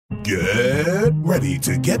Get ready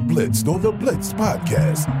to get blitzed on the Blitzed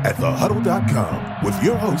podcast at thehuddle.com with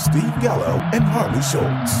your hosts Steve Gallo and Harley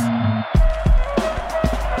Schultz.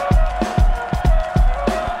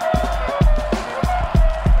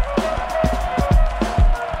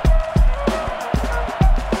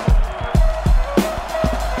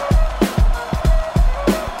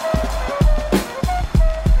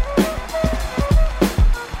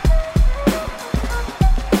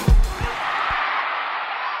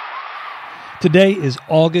 Today is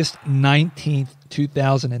August 19th,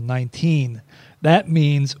 2019. That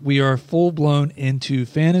means we are full-blown into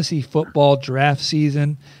fantasy football draft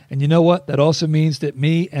season. And you know what? That also means that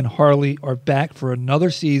me and Harley are back for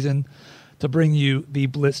another season to bring you the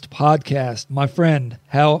Blitzed podcast. My friend,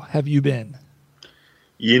 how have you been?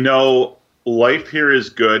 You know, life here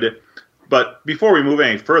is good. But before we move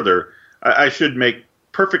any further, I should make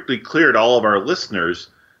perfectly clear to all of our listeners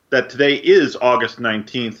that today is August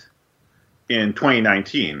 19th, in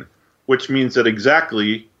 2019, which means that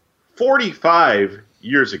exactly 45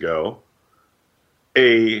 years ago,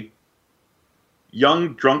 a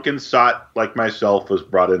young drunken sot like myself was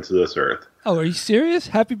brought into this earth. Oh, are you serious?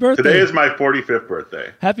 Happy birthday. Today is my 45th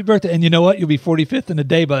birthday. Happy birthday. And you know what? You'll be 45th in a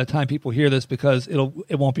day by the time people hear this because it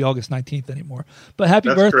won't be August 19th anymore. But happy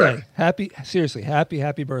That's birthday. Correct. Happy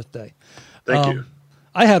birthday. Thank you.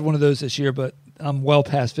 I had one of those this year, but I'm well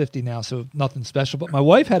past 50 now, so nothing special. But my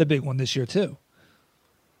wife had a big one this year, too.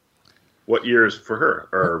 What years for her?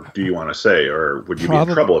 Or do you want to say? Or would you be in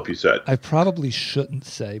trouble if you said? I probably shouldn't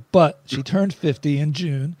say. But she turned 50 in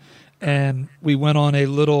June, and we went on a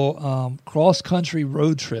little cross-country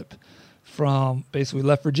road trip from basically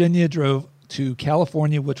left Virginia, drove to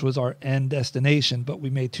California, which was our end destination. But we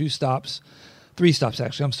made three stops,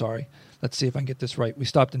 actually. I'm sorry. Let's see if I can get this right. We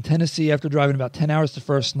stopped in Tennessee after driving about 10 hours the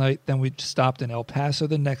first night. Then we stopped in El Paso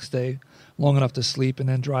the next day, long enough to sleep and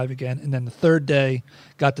then drive again. And then the third day,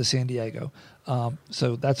 got to San Diego.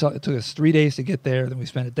 So that's all. It took us 3 days to get there. Then we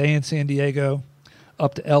spent a day in San Diego,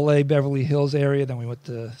 up to L.A., Beverly Hills area. Then we went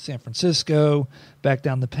to San Francisco, back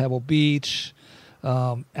down to Pebble Beach,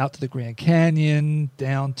 out to the Grand Canyon,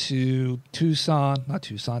 down to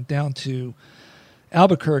down to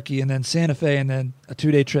Albuquerque, and then Santa Fe, and then a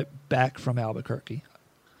 2-day trip back from Albuquerque.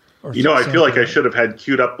 I feel like I should have had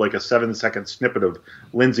queued up like a 7-second snippet of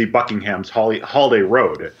Lindsey Buckingham's Holiday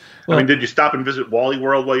Road. Well, I mean, did you stop and visit Wally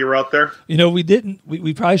World while you were out there? We didn't.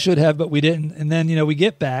 We probably should have, but we didn't. And then, we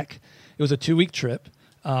get back. It was a 2-week trip,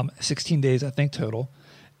 16 days, I think, total.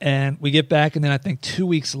 And we get back, and then I think 2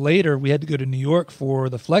 weeks later, we had to go to New York for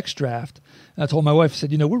the Flex Draft. And I told my wife, I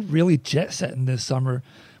said, we're really jet-setting this summer.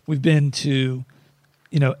 We've been to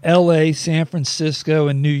L.A., San Francisco,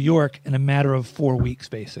 and New York in a matter of 4 weeks,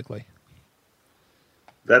 basically.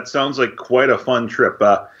 That sounds like quite a fun trip.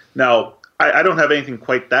 Now, I don't have anything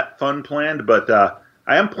quite that fun planned, but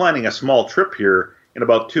I am planning a small trip here in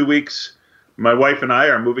about 2 weeks. My wife and I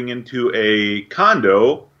are moving into a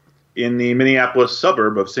condo in the Minneapolis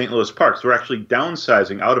suburb of St. Louis Park. So we're actually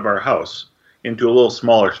downsizing out of our house into a little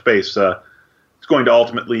smaller space. It's going to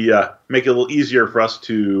ultimately make it a little easier for us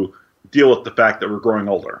to deal with the fact that we're growing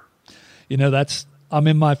older. I'm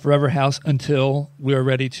in my forever house until we're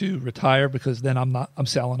ready to retire, because then I'm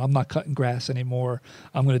selling. I'm not cutting grass anymore.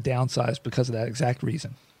 I'm going to downsize because of that exact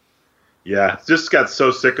reason. Yeah, just got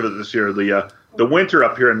so sick of it this year. The winter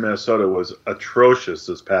up here in Minnesota was atrocious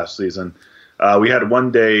this past season. We had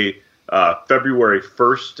one day, February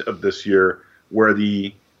 1st of this year, where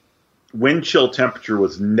the wind chill temperature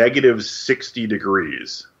was negative 60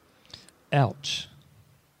 degrees. Ouch.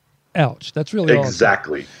 That's really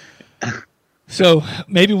exactly. Awesome. So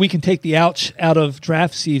maybe we can take the ouch out of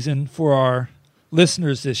draft season for our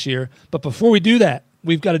listeners this year. But before we do that,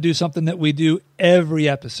 we've got to do something that we do every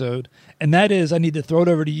episode. And that is, I need to throw it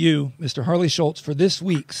over to you, Mr. Harley Schultz, for this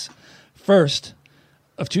week's first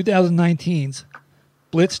of 2019's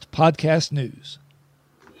Blitzed Podcast News.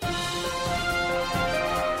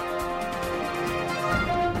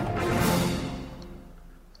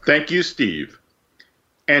 Thank you, Steve.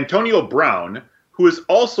 Antonio Brown, who is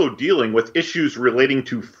also dealing with issues relating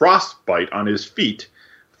to frostbite on his feet,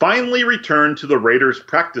 finally returned to the Raiders'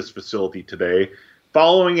 practice facility today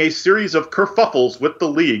following a series of kerfuffles with the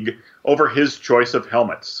league over his choice of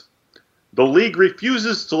helmets. The league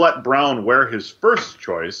refuses to let Brown wear his first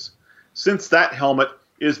choice, since that helmet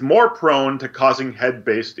is more prone to causing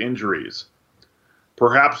head-based injuries.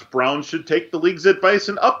 Perhaps Brown should take the league's advice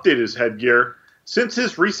and update his headgear, since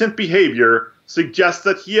his recent behavior suggests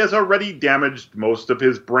that he has already damaged most of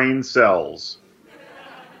his brain cells.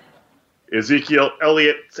 Ezekiel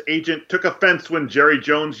Elliott's agent took offense when Jerry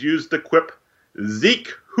Jones used the quip,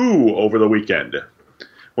 "Zeke who," over the weekend.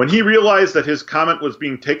 When he realized that his comment was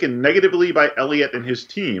being taken negatively by Elliott and his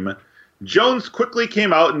team, Jones quickly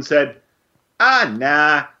came out and said,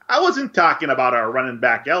 nah, I wasn't talking about our running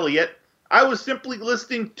back Elliott. I was simply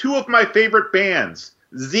listing two of my favorite bands,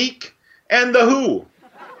 Zeke and The Who.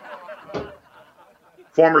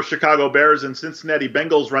 Former Chicago Bears and Cincinnati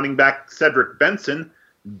Bengals running back Cedric Benson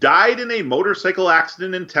died in a motorcycle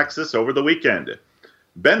accident in Texas over the weekend.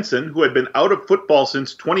 Benson, who had been out of football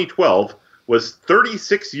since 2012, was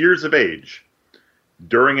 36 years of age.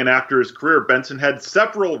 During and after his career, Benson had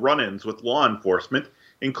several run-ins with law enforcement,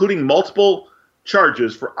 including multiple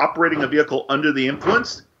charges for operating a vehicle under the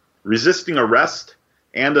influence, resisting arrest,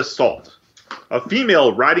 and assault. A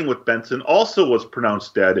female riding with Benson also was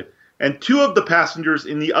pronounced dead, and two of the passengers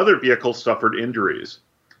in the other vehicle suffered injuries.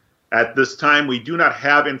 At this time, we do not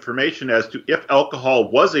have information as to if alcohol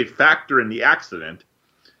was a factor in the accident.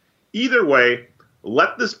 Either way,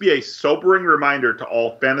 let this be a sobering reminder to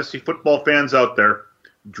all fantasy football fans out there: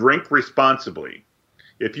 drink responsibly.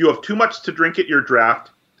 If you have too much to drink at your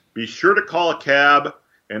draft, be sure to call a cab,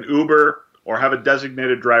 an Uber, or have a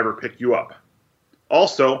designated driver pick you up.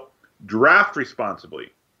 Also, draft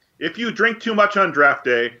responsibly. If you drink too much on draft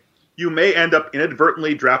day, you may end up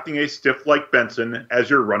inadvertently drafting a stiff like Benson as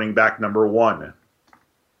your running back number one.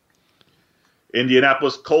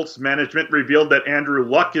 Indianapolis Colts management revealed that Andrew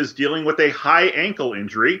Luck is dealing with a high ankle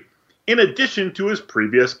injury, in addition to his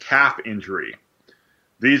previous calf injury.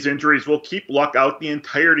 These injuries will keep Luck out the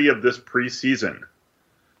entirety of this preseason.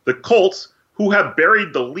 The Colts, who have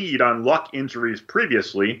buried the lead on Luck injuries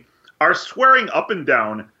previously, are swearing up and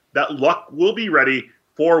down that Luck will be ready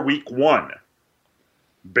for Week 1.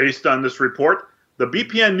 Based on this report, the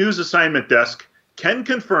B.P.N. news assignment desk can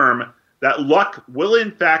confirm that Luck will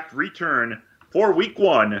in fact return for Week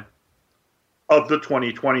 1 of the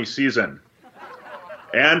 2020 season.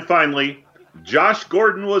 And finally, Josh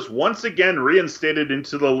Gordon was once again reinstated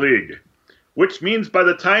into the league, which means by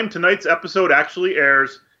the time tonight's episode actually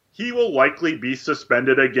airs, he will likely be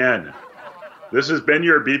suspended again. This has been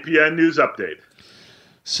your B.P.N. News Update.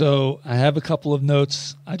 So I have a couple of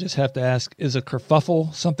notes. I just have to ask, is a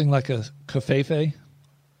kerfuffle something like a kafefe?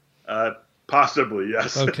 Possibly,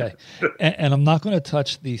 yes. Okay. And I'm not going to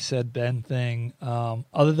touch the said Ben thing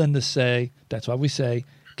other than to say, that's why we say,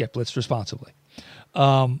 get blitzed responsibly.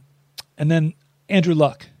 And then Andrew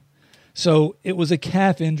Luck. So it was a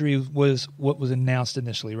calf injury was what was announced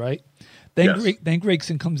initially, right? Then, yes. Then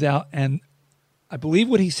Gregson comes out, and I believe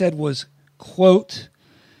what he said was, quote,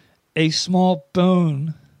 a small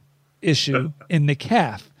bone issue in the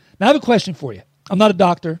calf. Now, I have a question for you. I'm not a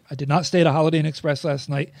doctor. I did not stay at a Holiday Inn Express last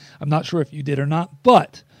night. I'm not sure if you did or not.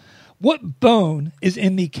 But what bone is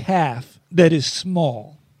in the calf that is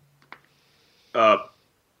small? Yeah,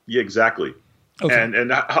 exactly. Okay.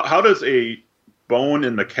 And how does a bone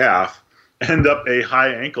in the calf end up a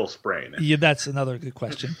high ankle sprain? Yeah, that's another good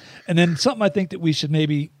question. And then something I think that we should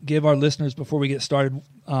maybe give our listeners before we get started.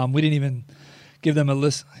 We didn't even give them a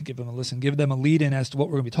lead in as to what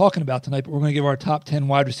we're going to be talking about tonight, but we're going to give our top 10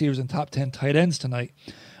 wide receivers and top 10 tight ends tonight.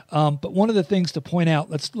 But one of the things to point out,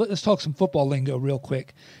 let's talk some football lingo real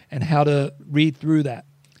quick and how to read through that.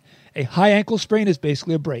 A high ankle sprain is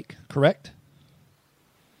basically a break, correct?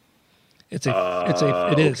 It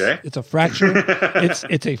is. Okay. It's a fracture.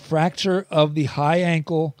 it's a fracture of the high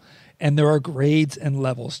ankle, and there are grades and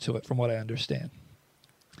levels to it, from what I understand.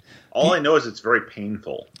 All I know is it's very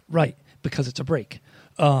painful. Right, because it's a break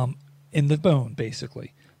in the bone,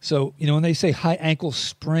 basically. So, when they say high ankle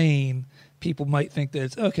sprain, people might think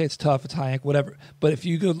that it's tough, it's high ankle, whatever. But if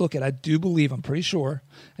you go look at, I'm pretty sure,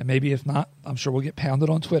 and maybe if not, I'm sure we'll get pounded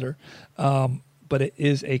on Twitter, but it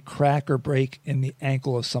is a crack or break in the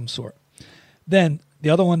ankle of some sort. Then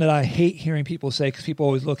the other one that I hate hearing people say, because people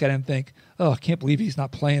always look at it and think, I can't believe he's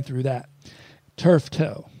not playing through that. Turf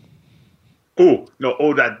toe. Oh, no.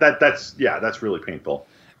 Oh, that's really painful.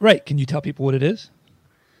 Right. Can you tell people what it is?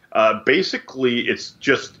 Basically, it's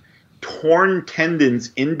just torn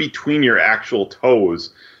tendons in between your actual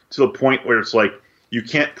toes to the point where it's like you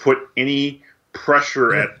can't put any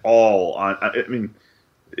pressure at all on. I mean,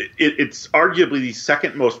 it's arguably the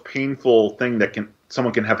second most painful thing that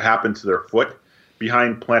someone can have happen to their foot,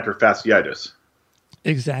 behind plantar fasciitis.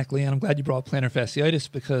 Exactly, and I'm glad you brought plantar fasciitis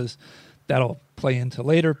because that'll play into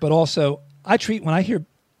later. But also, when I hear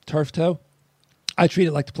turf toe, I treat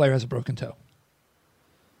it like the player has a broken toe.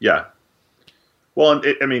 Yeah. Well,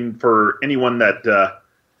 for anyone that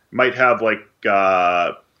might have,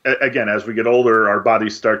 again, as we get older, our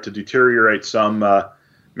bodies start to deteriorate some.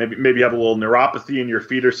 Maybe you have a little neuropathy in your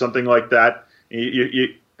feet or something like that.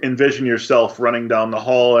 You envision yourself running down the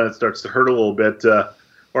hall and it starts to hurt a little bit,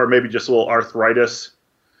 or maybe just a little arthritis.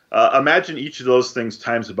 Imagine each of those things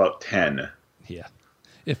times about 10. Yeah.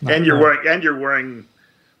 If not And more. you're wearing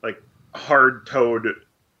like hard-toed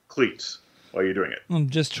cleats while you're doing it. I'm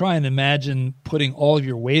just trying to imagine putting all of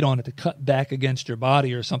your weight on it to cut back against your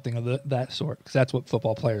body or something of that sort, because that's what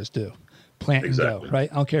football players do. Plant and Exactly. go,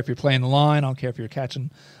 right? I don't care if you're playing the line. I don't care if you're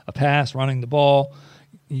catching a pass, running the ball.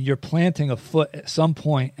 You're planting a foot at some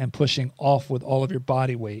point and pushing off with all of your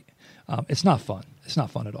body weight. It's not fun. It's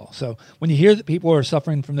not fun at all. So when you hear that people are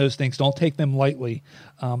suffering from those things, don't take them lightly.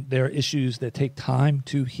 There are issues that take time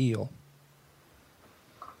to heal.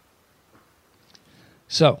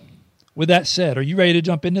 So with that said, are you ready to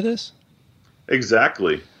jump into this?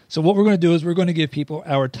 Exactly. So what we're going to do is we're going to give people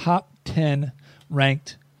our top 10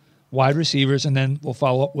 ranked wide receivers, and then we'll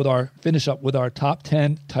finish up with our top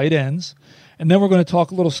 10 tight ends. And then we're going to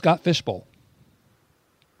talk a little Scott Fish Bowl.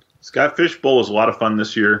 Scott Fish Bowl was a lot of fun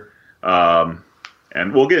this year.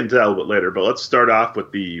 And we'll get into that a little bit later, but let's start off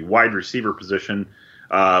with the wide receiver position.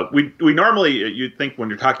 We normally, you'd think when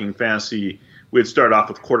you're talking fantasy, we'd start off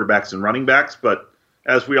with quarterbacks and running backs, but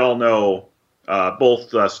as we all know,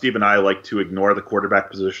 both Steve and I like to ignore the quarterback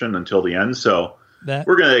position until the end, so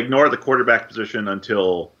we're going to ignore the quarterback position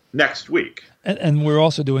until next week. And we're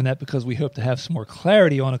also doing that because we hope to have some more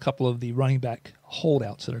clarity on a couple of the running back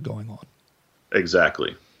holdouts that are going on.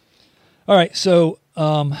 Exactly. All right, so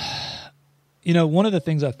one of the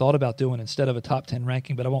things I thought about doing instead of a top 10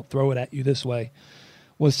 ranking, but I won't throw it at you this way,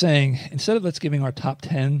 was saying instead of let's giving our top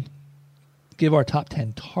 10, give our top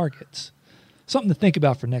 10 targets. Something to think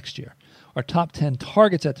about for next year. Our top 10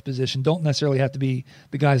 targets at the position don't necessarily have to be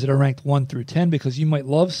the guys that are ranked 1 through 10, because you might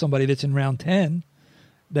love somebody that's in round 10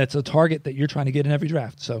 that's a target that you're trying to get in every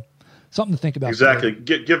draft. So something to think about. Exactly.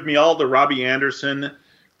 Give me all the Robbie Anderson.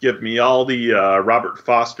 Give me all the Robert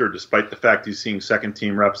Foster, despite the fact he's seeing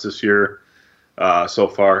second-team reps this year so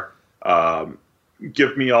far.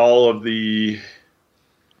 Give me all of the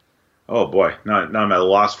 – oh, boy. Now I'm at a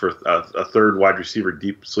loss for a third wide receiver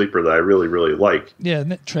deep sleeper that I really, really like. Yeah,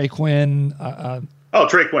 Trey Quinn.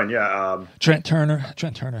 Trey Quinn, yeah. Trent Turner.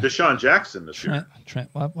 Deshaun Jackson this year. Trent.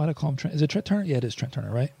 Why do I call him Trent? Is it Trent Turner? Yeah, it is Trent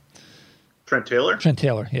Turner, right? Trent Taylor? Trent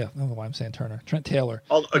Taylor, yeah. I don't know why I'm saying Turner. Trent Taylor.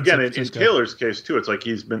 Again, in Taylor's case, too, it's like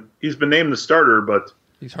he's been named the starter, but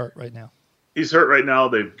he's hurt right now.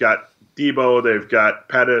 They've got Debo, they've got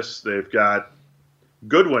Pettis, they've got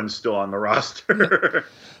Goodwin still on the roster.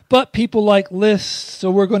 But people like lists,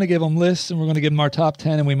 so we're going to give them lists, and we're going to give them our top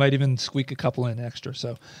 10, and we might even squeak a couple in extra.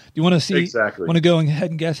 So do you want to see? Exactly. Want to go ahead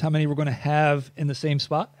and guess how many we're going to have in the same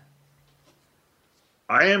spot?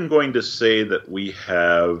 I am going to say that we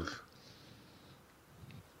have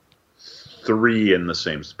 3 in the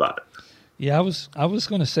same spot. Yeah, I was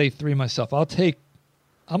going to say 3 myself. I'm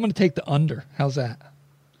going to take the under. How's that?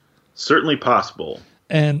 Certainly possible.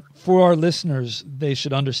 And for our listeners, they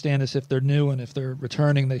should understand this. If they're new and if they're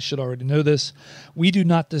returning, they should already know this. We do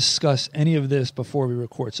not discuss any of this before we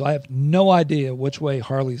record. So I have no idea which way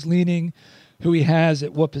Harley's leaning, who he has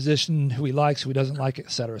at what position, who he likes, who he doesn't like,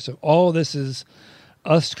 etc. So all of this is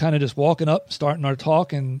us kind of just walking up, starting our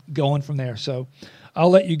talk, and going from there. So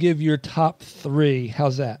I'll let you give your top 3.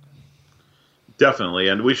 How's that? Definitely.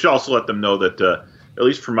 And we should also let them know that at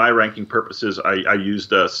least for my ranking purposes, I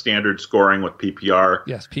used standard scoring with PPR.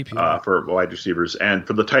 Yes, PPR. For wide receivers. And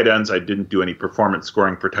for the tight ends, I didn't do any performance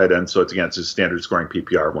scoring for tight ends, so it's just standard scoring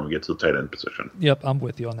PPR when we get to the tight end position. Yep, I'm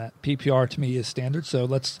with you on that. PPR to me is standard, so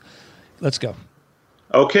let's go.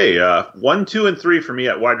 Okay, 1, 2, and 3 for me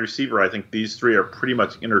at wide receiver. I think these 3 are pretty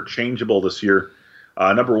much interchangeable this year.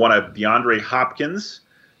 Number 1, I have DeAndre Hopkins.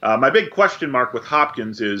 My big question mark with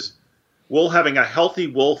Hopkins is, will having a healthy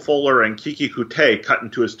Will Fuller and Kiki Kute cut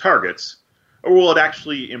into his targets, or will it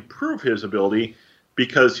actually improve his ability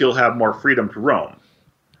because he'll have more freedom to roam?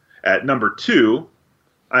 At number 2,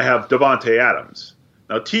 I have Davante Adams.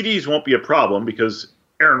 Now, TDs won't be a problem because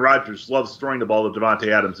Aaron Rodgers loves throwing the ball to Davante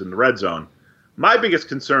Adams in the red zone. My biggest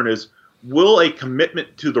concern is, will a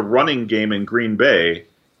commitment to the running game in Green Bay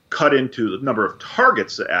cut into the number of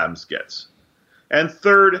targets that Adams gets? And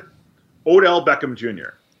third, Odell Beckham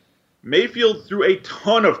Jr. Mayfield threw a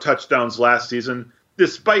ton of touchdowns last season,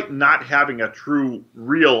 despite not having a true,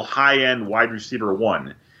 real high-end wide receiver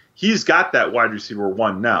 1. He's got that wide receiver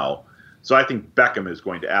 1 now, so I think Beckham is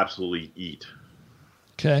going to absolutely eat.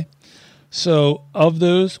 Okay. So of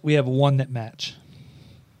those, we have 1 that match,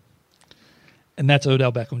 and that's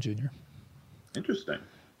Odell Beckham Jr. Interesting.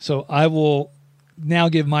 So I will now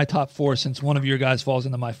give my top 4 since one of your guys falls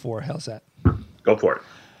into my 4. How's that? Go for it.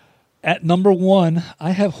 At number 1, I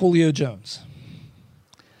have Julio Jones.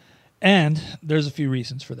 And there's a few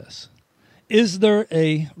reasons for this. Is there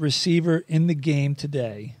a receiver in the game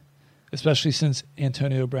today especially since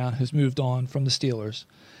Antonio Brown has moved on from the Steelers,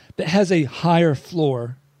 that has a higher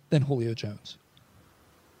floor than Julio Jones.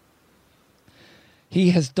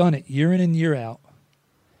 He has done it year in and year out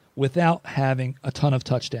without having a ton of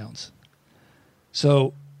touchdowns.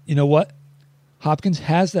 So, you know what? Hopkins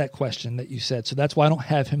has that question that you said, so that's why I don't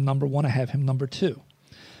have him number 1. I have him number 2.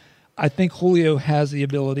 I think Julio has the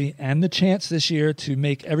ability and the chance this year to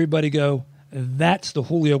make everybody go, that's the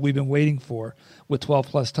Julio we've been waiting for with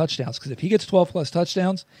 12-plus touchdowns. Because if he gets 12-plus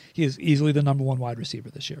touchdowns, he is easily the number 1 wide receiver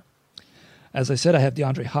this year. As I said, I have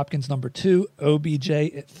DeAndre Hopkins number 2, OBJ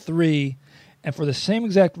at 3, and for the same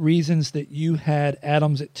exact reasons that you had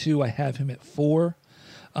Adams at 2, I have him at 4.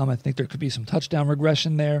 I think there could be some touchdown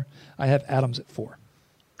regression there. I have Adams at 4.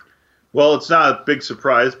 Well, it's not a big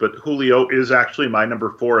surprise, but Julio is actually my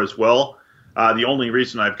number 4 as well. The only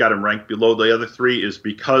reason I've got him ranked below the other 3 is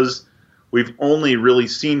because we've only really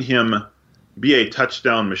seen him be a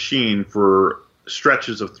touchdown machine for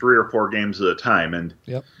stretches of 3 or 4 games at a time. And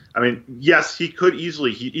yep. I mean, yes, he could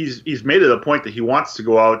easily. He's made it a point that he wants to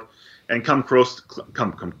go out and come close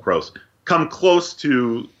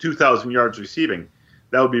to 2,000 yards receiving.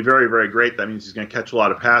 That would be very, very great. That means he's going to catch a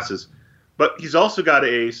lot of passes. But he's also got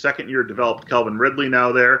a second-year developed Calvin Ridley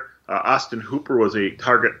now there. Austin Hooper was a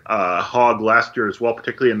target hog last year as well,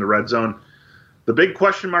 particularly in the red zone. The big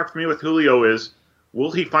question mark for me with Julio is,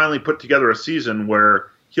 will he finally put together a season where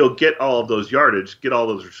he'll get all of those yardage, get all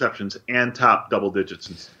those receptions, and top double digits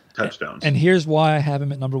in touchdowns? And here's why I have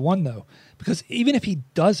him at number 1, though. Because even if he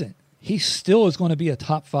doesn't, he still is going to be a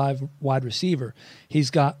top 5 wide receiver. He's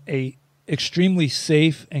got a extremely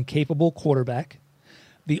safe and capable quarterback.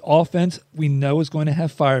 The offense we know is going to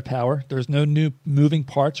have firepower. There's no new moving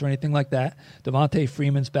parts or anything like that. Devontae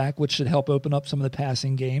Freeman's back, which should help open up some of the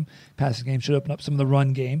passing game. Passing game should open up some of the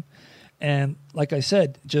run game. And like I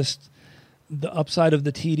said, just the upside of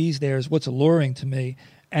the TDs there is what's alluring to me.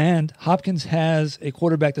 And Hopkins has a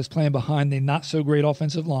quarterback that's playing behind a not-so-great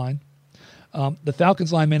offensive line. The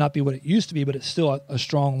Falcons line may not be what it used to be, but it's still a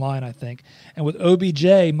strong line, I think. And with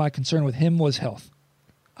OBJ, my concern with him was health.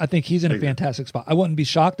 I think he's in a fantastic spot. I wouldn't be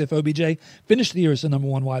shocked if OBJ finished the year as the number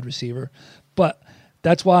 1 wide receiver, but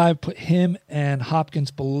that's why I put him and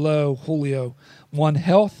Hopkins below Julio. One,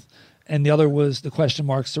 health, and the other was the question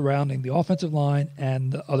marks surrounding the offensive line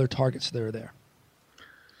and the other targets that are there.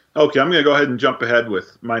 Okay, I'm going to go ahead and jump ahead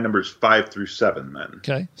with my numbers 5 through 7 then.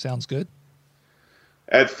 Okay, sounds good.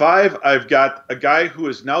 At 5, I've got a guy who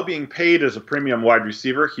is now being paid as a premium wide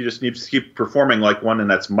receiver. He just needs to keep performing like one,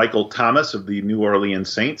 and that's Michael Thomas of the New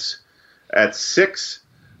Orleans Saints. At 6,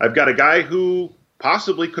 I've got a guy who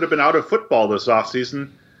possibly could have been out of football this offseason,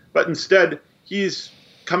 but instead he's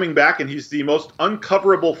coming back, and he's the most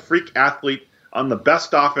uncoverable freak athlete on the best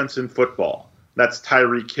offense in football. That's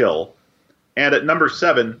Tyreek Hill. And at number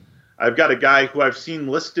 7, I've got a guy who I've seen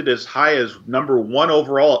listed as high as number 1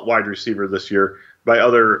 overall at wide receiver this year by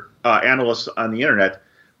other analysts on the internet.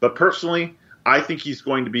 But personally, I think he's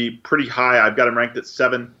going to be pretty high. I've got him ranked at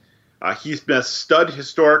 7. He's been a stud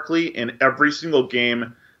historically in every single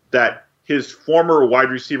game that his former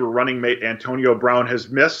wide receiver running mate Antonio Brown has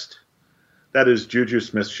missed. That is Juju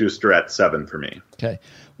Smith-Schuster at 7 for me. Okay.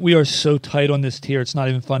 We are so tight on this tier. It's not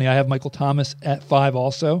even funny. I have Michael Thomas at 5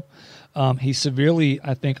 also. He's severely,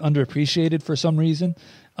 I think, underappreciated for some reason.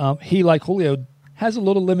 He, like Julio, has a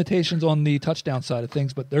little limitations on the touchdown side of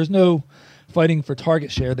things, but there's no fighting for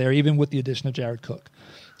target share there, even with the addition of Jared Cook.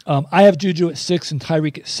 I have Juju at 6 and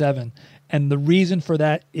Tyreek at 7, and the reason for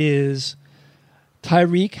that is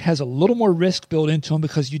Tyreek has a little more risk built into him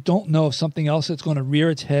because you don't know if something else is going to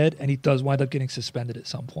rear its head, and he does wind up getting suspended at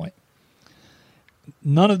some point.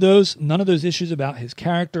 None of those issues about his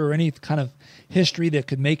character or any kind of history that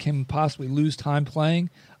could make him possibly lose time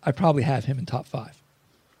playing, I probably have him in top 5.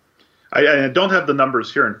 I don't have the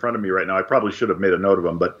numbers here in front of me right now. I probably should have made a note of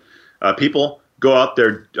them. But people, go out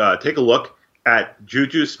there, take a look at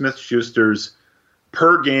Juju Smith-Schuster's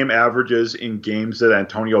per-game averages in games that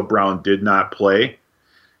Antonio Brown did not play.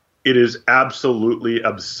 It is absolutely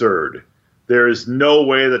absurd. There is no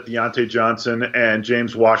way that Deontay Johnson and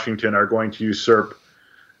James Washington are going to usurp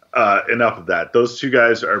enough of that. Those two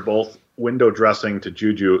guys are both window dressing to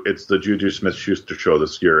Juju. It's the Juju Smith-Schuster show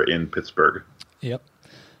this year in Pittsburgh. Yep.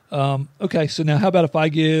 Okay, so now how about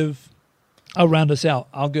if I'll round us out.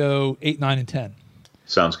 I'll go 8, 9, and 10.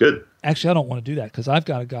 Sounds good. Actually, I don't want to do that because I've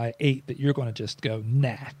got a guy at 8 that you're going to just go,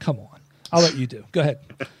 nah, come on. I'll let you do. Go ahead.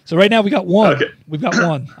 So right now we got 1. Okay. We've got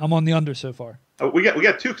 1. I'm on the under so far. We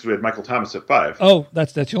got 2 because we had Michael Thomas at 5. Oh,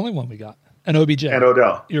 that's the only one we got. And OBJ. And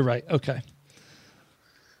Odell. You're right. Okay.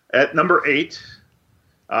 At number 8,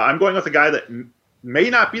 I'm going with a guy that may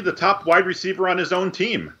not be the top wide receiver on his own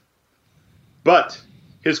team. But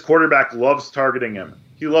his quarterback loves targeting him.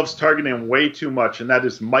 He loves targeting him way too much, and that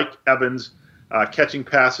is Mike Evans catching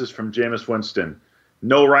passes from Jameis Winston.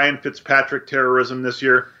 No Ryan Fitzpatrick terrorism this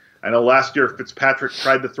year. I know last year Fitzpatrick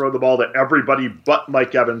tried to throw the ball to everybody but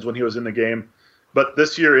Mike Evans when he was in the game. But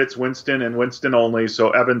this year it's Winston and Winston only,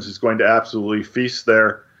 so Evans is going to absolutely feast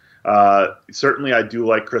there. Certainly I do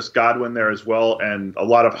like Chris Godwin there as well, and a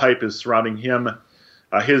lot of hype is surrounding him.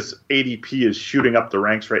 His ADP is shooting up the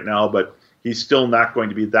ranks right now, but he's still not going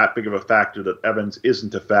to be that big of a factor that Evans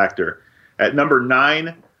isn't a factor. At number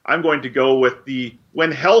 9, I'm going to go with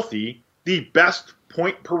when healthy, the best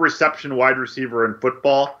point per reception wide receiver in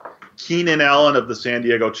football, Keenan Allen of the San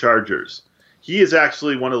Diego Chargers. He is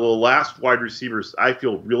actually one of the last wide receivers I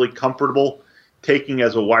feel really comfortable taking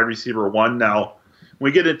as a wide receiver 1. Now,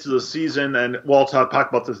 when we get into the season, and we'll talk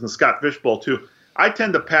about this in the Scott Fishbowl too, I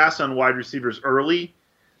tend to pass on wide receivers early,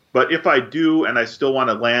 but if I do and I still want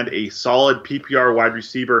to land a solid PPR wide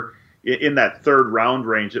receiver in that third round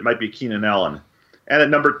range, it might be Keenan Allen. And at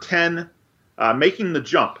number 10, making the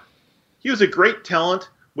jump. He was a great talent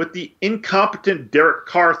with the incompetent Derek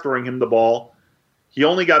Carr throwing him the ball. He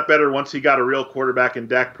only got better once he got a real quarterback in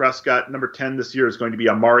Dak Prescott. Number 10 this year is going to be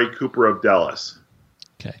Amari Cooper of Dallas.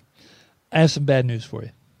 Okay. I have some bad news for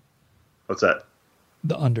you. What's that?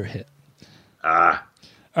 The under hit. All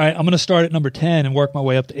right, I'm going to start at number 10 and work my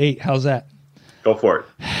way up to 8. How's that? Go for it.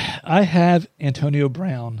 I have Antonio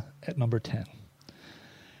Brown at number 10.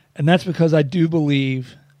 And that's because I do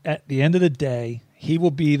believe at the end of the day, he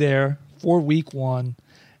will be there for week 1.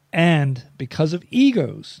 And because of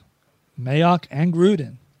egos, Mayock and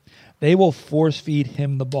Gruden, they will force feed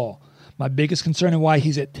him the ball. My biggest concern and why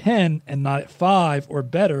he's at 10 and not at 5 or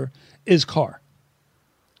better is Carr.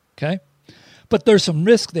 Okay? But there's some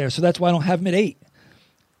risk there, so that's why I don't have him at 8.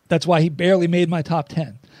 That's why he barely made my top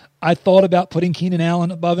 10. I thought about putting Keenan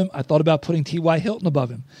Allen above him. I thought about putting T.Y. Hilton above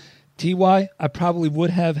him. T.Y., I probably would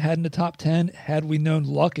have had in the top 10 had we known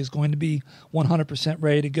Luck is going to be 100%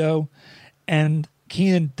 ready to go. And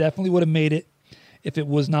Keenan definitely would have made it if it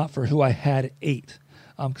was not for who I had at 8,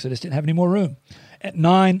 because I just didn't have any more room. At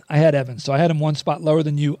 9, I had Evans, so I had him one spot lower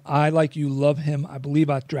than you. I, like you, love him. I believe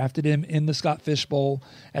I drafted him in the Scott Fishbowl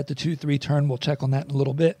at the 2-3 turn. We'll check on that in a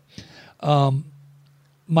little bit.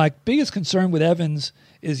 My biggest concern with Evans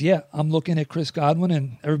is, I'm looking at Chris Godwin,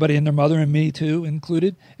 and everybody and their mother and me too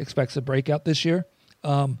included expects a breakout this year.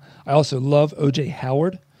 I also love O.J.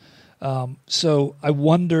 Howard. So I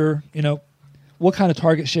wonder, what kind of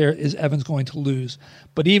target share is Evans going to lose?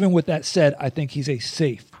 But even with that said, I think he's a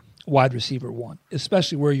safe wide receiver 1,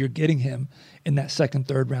 especially where you're getting him in that second,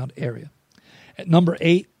 third round area. At number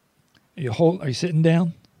 8, are you sitting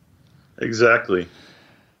down? Exactly.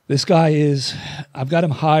 This guy I've got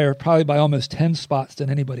him higher probably by almost 10 spots than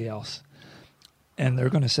anybody else. And they're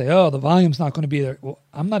going to say, the volume's not going to be there. Well,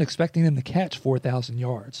 I'm not expecting him to catch 4,000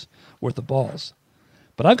 yards worth of balls.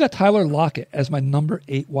 But I've got Tyler Lockett as my number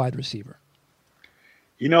 8 wide receiver.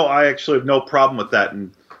 I actually have no problem with that.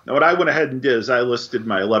 And what I went ahead and did is I listed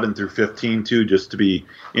my 11 through 15 too, just to be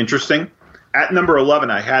interesting. At number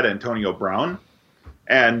 11, I had Antonio Brown.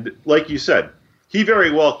 And like you said, he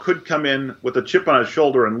very well could come in with a chip on his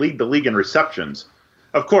shoulder and lead the league in receptions.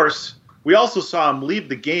 Of course, we also saw him leave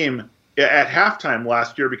the game at halftime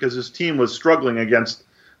last year because his team was struggling against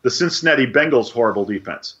the Cincinnati Bengals' horrible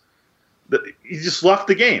defense. He just left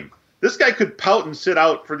the game. This guy could pout and sit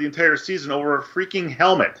out for the entire season over a freaking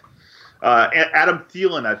helmet. Adam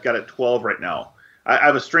Thielen, I've got at 12 right now. I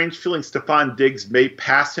have a strange feeling Stephon Diggs may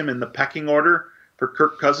pass him in the pecking order for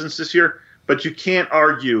Kirk Cousins this year, but you can't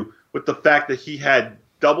argue with the fact that he had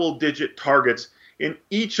double-digit targets in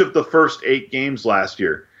each of the first 8 games last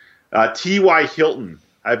year. T.Y. Hilton,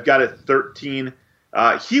 I've got at 13.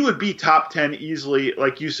 He would be top 10 easily,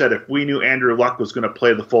 like you said, if we knew Andrew Luck was going to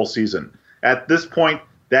play the full season. At this point,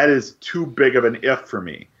 that is too big of an if for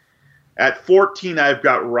me. At 14, I've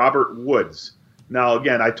got Robert Woods. Now,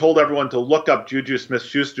 again, I told everyone to look up Juju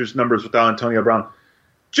Smith-Schuster's numbers without Antonio Brown.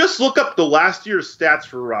 Just look up the last year's stats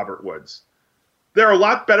for Robert Woods. They're a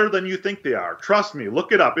lot better than you think they are. Trust me,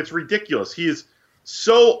 look it up. It's ridiculous. He is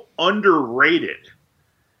so underrated.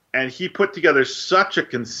 And he put together such a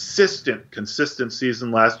consistent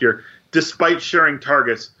season last year, despite sharing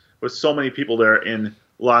targets with so many people there in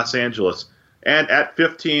Los Angeles. And at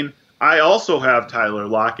 15, I also have Tyler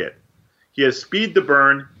Lockett. He has speed to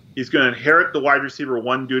burn. He's going to inherit the wide receiver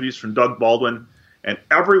 1 duties from Doug Baldwin. And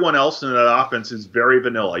everyone else in that offense is very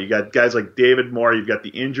vanilla. You got guys like David Moore. You've got the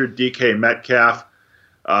injured DK Metcalf.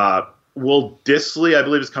 Will Disley, I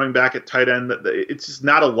believe, is coming back at tight end. It's just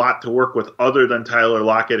not a lot to work with other than Tyler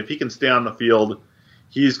Lockett. If he can stay on the field,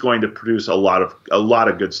 he's going to produce a lot of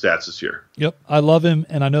good stats this year. Yep, I love him,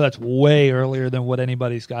 and I know that's way earlier than what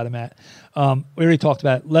anybody's got him at. We already talked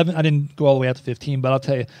about 11. I didn't go all the way out to 15, but I'll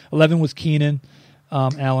tell you, 11 was Keenan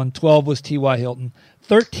Allen, 12 was T.Y. Hilton,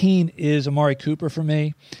 13 is Amari Cooper for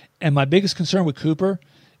me, and my biggest concern with Cooper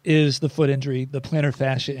is the foot injury, the plantar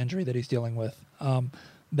fascia injury that he's dealing with.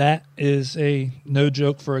 That is a no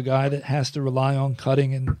joke for a guy that has to rely on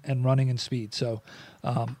cutting and running and speed. So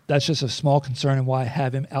that's just a small concern and why I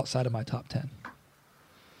have him outside of my top 10.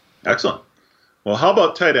 Excellent. Well, how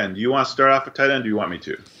about tight end? Do you want to start off with tight end, or do you want me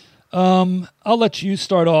to? I'll let you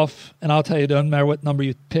start off, and I'll tell you, no matter what number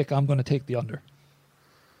you pick, I'm going to take the under.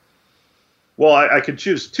 Well, I could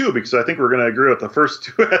choose 2 because I think we're going to agree with the first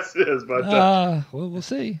 2 as is. But well, we'll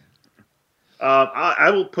see.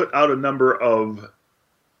 I will put out a number of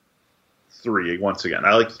 3 once again.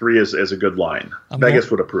 I like 3 as a good line.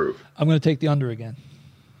 Vegas would approve. I'm going to take the under again.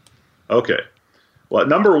 Okay. Well, at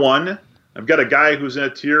number 1, I've got a guy who's in a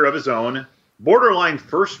tier of his own. Borderline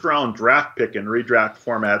first-round draft pick in redraft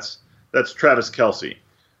formats. That's Travis Kelce.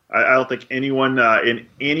 I don't think anyone in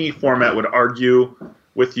any format would argue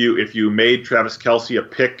with you if you made Travis Kelce a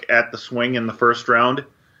pick at the swing in the first round.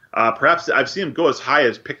 Perhaps I've seen him go as high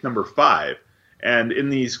as pick number 5. And in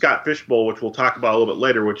the Scott Fish Bowl, which we'll talk about a little bit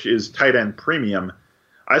later, which is tight end premium,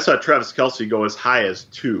 I saw Travis Kelce go as high as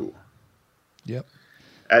 2. Yep.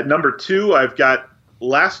 At number 2, I've got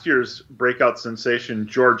last year's breakout sensation,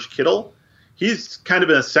 George Kittle. He's kind of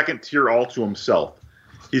in a second tier all to himself.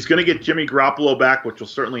 He's going to get Jimmy Garoppolo back, which will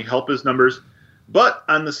certainly help his numbers. But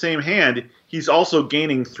on the same hand, he's also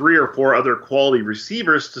gaining 3 or 4 other quality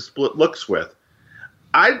receivers to split looks with.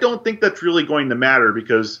 I don't think that's really going to matter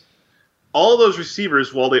because all those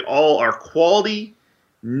receivers, while they all are quality,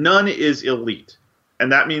 none is elite.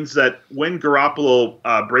 And that means that when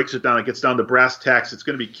Garoppolo breaks it down, it gets down to brass tacks, it's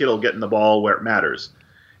going to be Kittle getting the ball where it matters.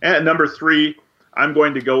 And at number 3, I'm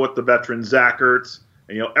going to go with the veteran Zach Ertz.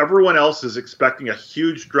 And, everyone else is expecting a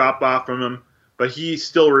huge drop-off from him, but he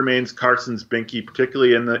still remains Carson's binky,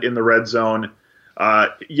 particularly in the red zone.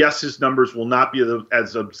 Yes, his numbers will not be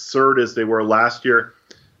as absurd as they were last year,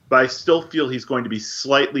 but I still feel he's going to be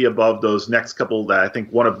slightly above those next couple that I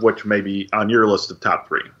think one of which may be on your list of top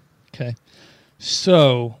 3. Okay.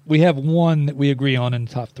 So we have one that we agree on in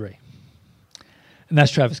the top 3, and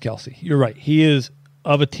that's Travis Kelce. You're right. He is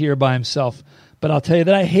of a tier by himself, but I'll tell you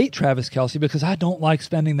that I hate Travis Kelce because I don't like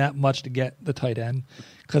spending that much to get the tight end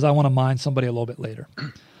because I want to mine somebody a little bit later.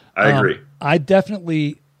 I agree.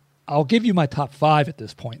 I'll give you my top 5 at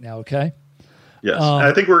this point now, okay? Yes.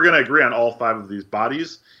 I think we're going to agree on all 5 of these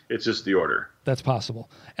bodies. It's just the order. That's possible.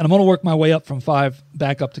 And I'm going to work my way up from 5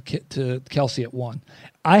 back up to Kelce at 1.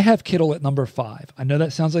 I have Kittle at number 5. I know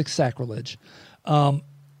that sounds like sacrilege,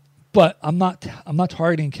 but I'm not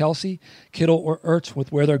targeting Kelce, Kittle, or Ertz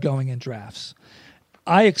with where they're going in drafts.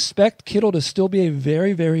 I expect Kittle to still be a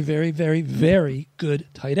very, very, very, very, very good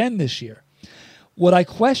tight end this year. What I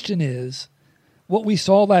question is what we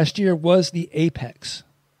saw last year was the apex,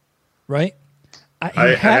 right?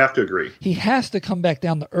 I have to agree. He has to come back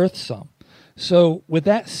down to earth some. So with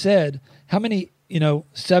that said, how many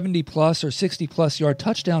 70-plus or 60-plus yard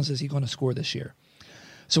touchdowns is he going to score this year?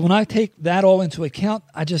 So when I take that all into account,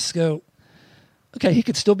 I just go, okay, he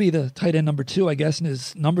could still be the tight end number 2, I guess, and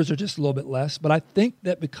his numbers are just a little bit less. But I think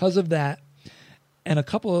that because of that and a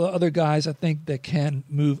couple of other guys I think that can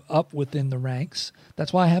move up within the ranks,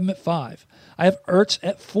 that's why I have him at 5. I have Ertz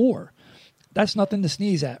at 4. That's nothing to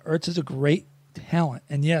sneeze at. Ertz is a great talent,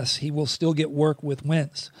 and yes, he will still get work with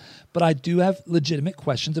Wentz. But I do have legitimate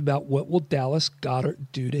questions about what will Dallas Goedert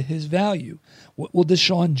do to his value? What will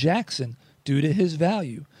Deshaun Jackson do to his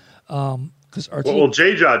value? What will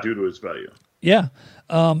J-Jaw do to his value? Yeah.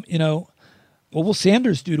 What will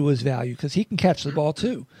Sanders do to his value? Because he can catch the ball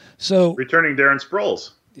too. So returning Darren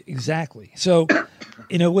Sproles. Exactly. So,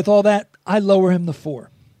 with all that, I lower him to 4.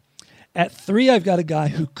 At 3, I've got a guy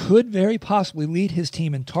who could very possibly lead his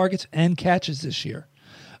team in targets and catches this year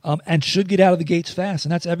and should get out of the gates fast,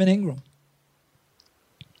 and that's Evan Ingram.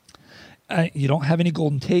 You don't have any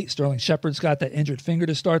Golden Tate. Sterling Shepard's got that injured finger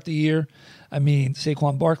to start the year. I mean,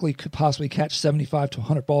 Saquon Barkley could possibly catch 75 to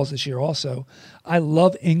 100 balls this year also. I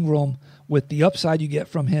love Ingram with the upside you get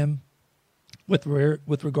from him with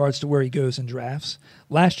regards to where he goes in drafts.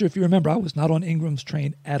 Last year, if you remember, I was not on Ingram's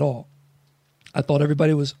train at all. I thought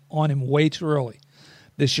everybody was on him way too early.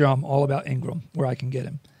 This year, I'm all about Ingram, where I can get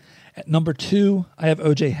him. At number 2, I have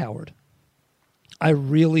O.J. Howard. I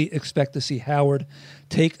really expect to see Howard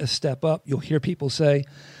take a step up. You'll hear people say,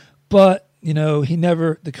 but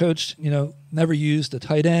the coach, never used a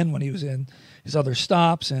tight end when he was in his other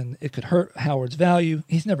stops, and it could hurt Howard's value.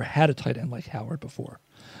 He's never had a tight end like Howard before.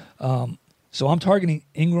 So I'm targeting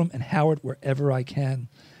Ingram and Howard wherever I can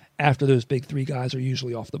after those big three guys are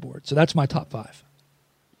usually off the board. So that's my top 5.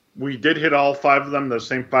 We did hit all 5 of them, the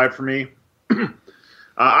same 5 for me.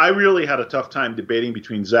 I really had a tough time debating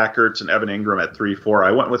between Zach Ertz and Evan Ingram at 3-4.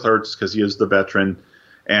 I went with Ertz because he is the veteran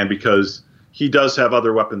and because he does have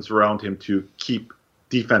other weapons around him to keep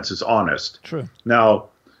defenses honest. True. Now,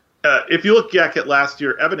 if you look back at last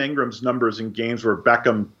year, Evan Ingram's numbers in games where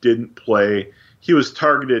Beckham didn't play, he was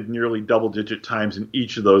targeted nearly double-digit times in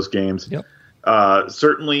each of those games. Yep.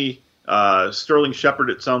 Certainly, Sterling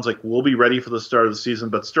Shepard, it sounds like, will be ready for the start of the season,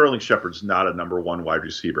 but Sterling Shepard's not a number 1 wide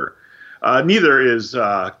receiver. Neither is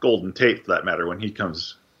Golden Tate, for that matter, when he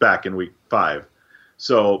comes back in week 5.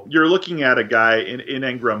 So you're looking at a guy in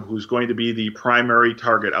Ingram who's going to be the primary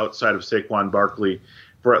target outside of Saquon Barkley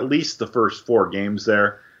for at least the first 4 games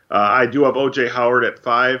there. I do have O.J. Howard at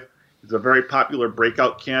 5. He's a very popular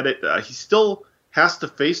breakout candidate. He still has to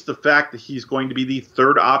face the fact that he's going to be the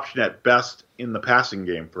 3rd option at best in the passing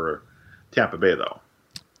game for Tampa Bay, though.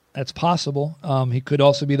 That's possible. He could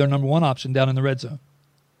also be their number 1 option down in the red zone.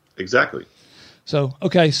 Exactly. So,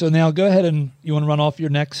 okay, so now go ahead and you want to run off your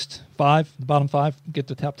next 5, the bottom 5, get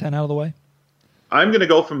the top 10 out of the way? I'm going to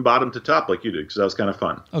go from bottom to top like you did because that was kind of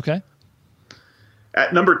fun. Okay.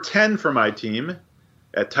 At number 10 for my team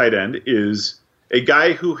at tight end is a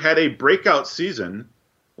guy who had a breakout season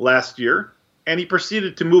last year, and he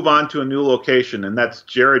proceeded to move on to a new location, and that's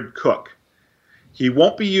Jared Cook. He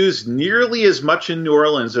won't be used nearly as much in New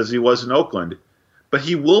Orleans as he was in Oakland, but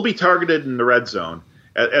he will be targeted in the red zone.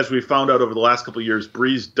 As we found out over the last couple of years,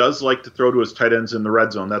 Breeze does like to throw to his tight ends in the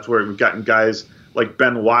red zone. That's where we've gotten guys like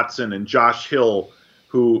Ben Watson and Josh Hill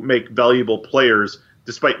who make valuable players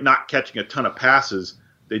despite not catching a ton of passes.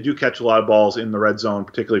 They do catch a lot of balls in the red zone,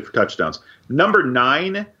 particularly for touchdowns. Number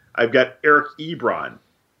 9, I've got Eric Ebron.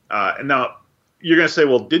 And now you're going to say,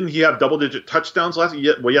 well, didn't he have double-digit touchdowns last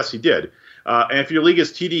year? Well, yes, he did. And if your league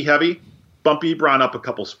is TD heavy, bump Ebron up a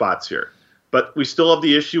couple spots here. But we still have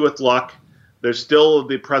the issue with Luck. There's still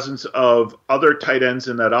the presence of other tight ends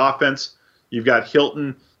in that offense. You've got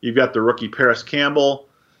Hilton. You've got the rookie Paris Campbell.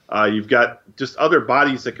 You've got just other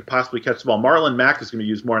bodies that could possibly catch the ball. Marlon Mack is going to be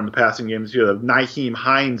used more in the passing games here. Nyheim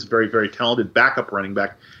Hines, very, very talented backup running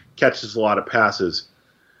back, catches a lot of passes.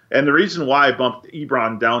 And the reason why I bumped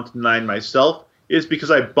Ebron down to 9 myself is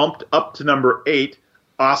because I bumped up to number 8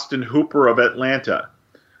 Austin Hooper of Atlanta.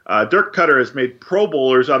 Dirk Cutter has made Pro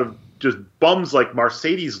Bowlers out of just bums like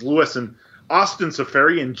Mercedes Lewis and Austin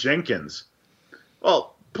Safarian Jenkins.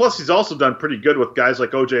 Well, plus he's also done pretty good with guys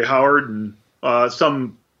like O.J. Howard and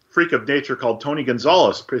some freak of nature called Tony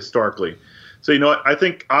Gonzalez historically. So, you know what? I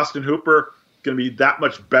think Austin Hooper is going to be that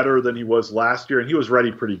much better than he was last year, and he was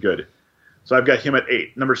ready pretty good. So I've got him at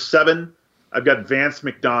 8. Number 7, I've got Vance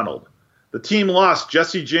McDonald. The team lost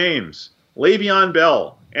Jesse James, Le'Veon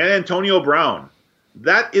Bell, and Antonio Brown.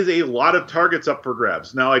 That is a lot of targets up for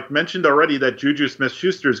grabs. Now, I mentioned already that Juju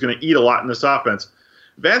Smith-Schuster is going to eat a lot in this offense.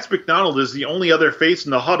 Vance McDonald is the only other face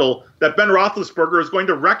in the huddle that Ben Roethlisberger is going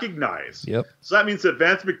to recognize. Yep. So that means that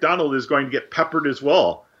Vance McDonald is going to get peppered as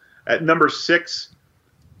well. At number 6,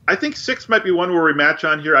 I think 6 might be one where we match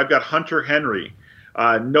on here. I've got Hunter Henry.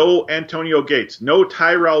 No Antonio Gates. No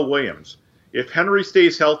Tyrell Williams. If Henry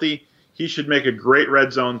stays healthy, he should make a great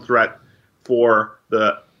red zone threat for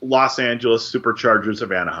the Los Angeles Superchargers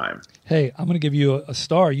of Anaheim. Hey, I'm going to give you a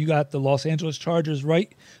star. You got the Los Angeles Chargers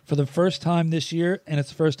right for the first time this year, and it's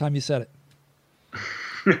the first time you said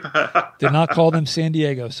it. Did not call them San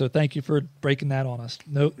Diego, so thank you for breaking that on us.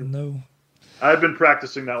 No. I've been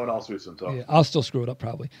practicing that one all season. So. Yeah, I'll still screw it up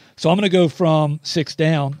probably. So I'm going to go from 6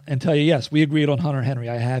 down and tell you, yes, we agreed on Hunter Henry.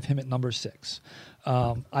 I have him at number 6.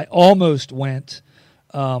 I almost went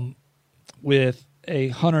with a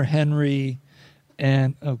Hunter Henry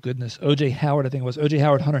and, oh goodness, O.J. Howard, I think it was. O.J.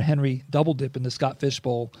 Howard, Hunter Henry double dip in the Scott Fish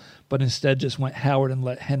Bowl, but instead just went Howard and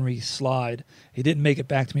let Henry slide. He didn't make it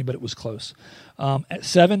back to me, but it was close. At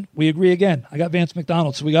 7, we agree again. I got Vance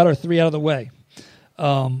McDonald, so we got our 3 out of the way.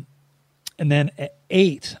 And then at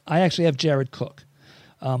 8, I actually have Jared Cook.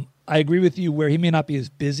 I agree with you where he may not be as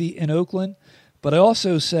busy in Oakland, but I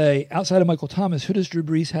also say outside of Michael Thomas, who does Drew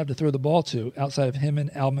Brees have to throw the ball to outside of him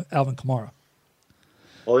and Alvin Kamara?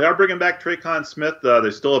 Well, they are bringing back Traquan Smith.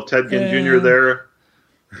 They still have Ted Ginn Jr. there.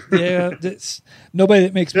 Yeah, nobody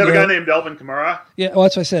that makes me. You have a guy named Alvin Kamara? Yeah, well,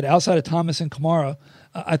 that's what I said. Outside of Thomas and Kamara,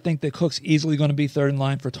 I think that Cook's easily going to be 3rd in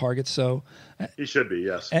line for targets. So he should be,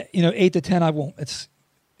 yes. 8 to 10, I won't.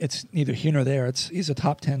 it's neither here nor there. He's a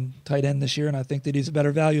top 10 tight end this year, and I think that he's a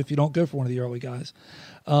better value if you don't go for one of the early guys.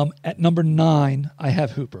 At number 9, I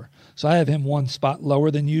have Hooper. So I have him one spot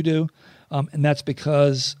lower than you do, and that's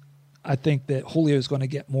because I think that Julio is going to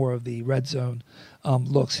get more of the red zone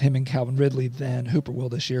looks, him and Calvin Ridley, than Hooper will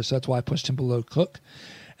this year. So that's why I pushed him below Cook.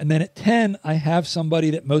 And then at 10, I have somebody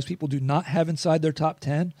that most people do not have inside their top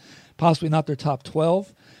 10, possibly not their top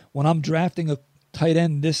 12. When I'm drafting a tight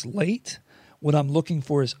end this late, what I'm looking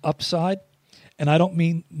for is upside. And I don't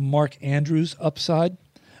mean Mark Andrews upside.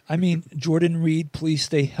 I mean Jordan Reed, please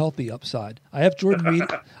stay healthy upside. I have Jordan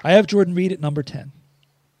Reed at number 10.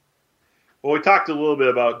 Well, we talked a little bit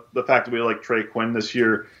about the fact that we like Trey Quinn this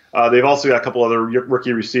year. They've also got a couple other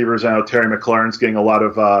rookie receivers. I know Terry McLaurin's getting a lot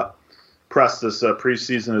of press this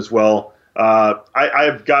preseason as well.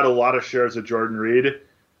 I've got a lot of shares of Jordan Reed.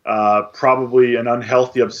 Probably an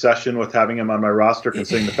unhealthy obsession with having him on my roster,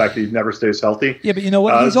 considering the fact that he never stays healthy. Yeah, but you know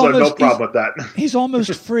what? No problem with that. He's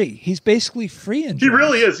almost free. He's basically free in drafts. He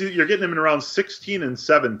really is. You're getting him in around 16 and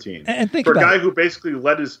 17. And think for about a guy who basically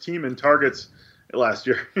led his team in targets last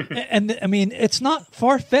year. And I mean, it's not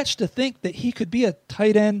far-fetched to think that he could be a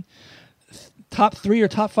tight end, top 3 or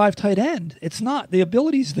top 5 tight end. It's not. The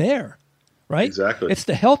ability's there, right? Exactly. It's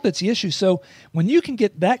the health that's the issue. So when you can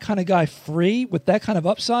get that kind of guy free with that kind of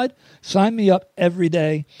upside, sign me up every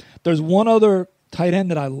day. There's one other tight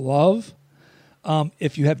end that I love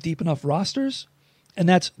if you have deep enough rosters, and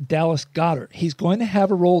that's Dallas Goedert. He's going to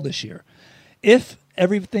have a role this year. If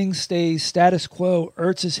everything stays status quo,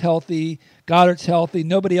 Ertz is healthy, Goddard's healthy,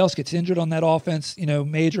 nobody else gets injured on that offense,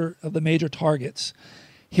 major targets,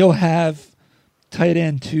 he'll have tight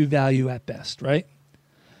end 2 value at best, right?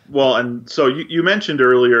 Well, and so you mentioned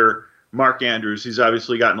earlier Mark Andrews. He's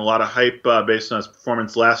obviously gotten a lot of hype based on his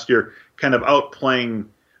performance last year, kind of outplaying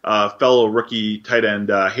fellow rookie tight end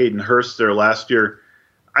Hayden Hurst there last year.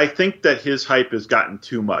 I think that his hype has gotten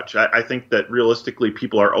too much. I think that realistically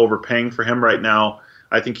people are overpaying for him right now.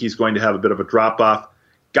 I think he's going to have a bit of a drop-off.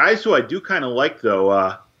 Guys who I do kind of like,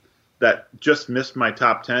 though, that just missed my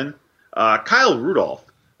top 10, Kyle Rudolph,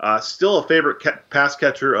 still a favorite pass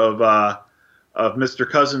catcher of Mr.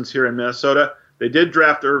 Cousins here in Minnesota. They did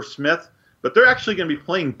draft Irv Smith, but they're actually going to be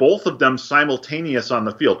playing both of them simultaneous on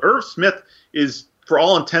the field. Irv Smith is, for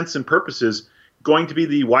all intents and purposes, going to be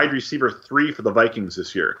the wide receiver 3 for the Vikings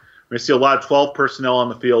this year. We're going to see a lot of 12 personnel on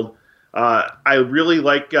the field. I really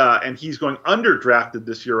like, and he's going underdrafted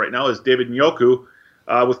this year right now, is David Njoku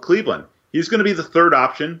with Cleveland. He's going to be the 3rd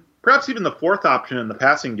option, perhaps even the 4th option in the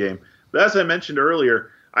passing game. But as I mentioned earlier,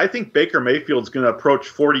 I think Baker Mayfield's going to approach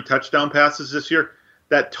 40 touchdown passes this year.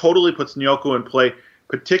 That totally puts Njoku in play,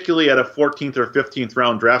 particularly at a 14th or 15th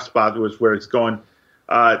round draft spot was where it's going.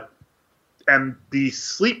 And the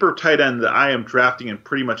sleeper tight end that I am drafting in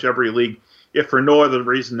pretty much every league, if for no other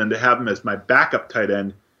reason than to have him as my backup tight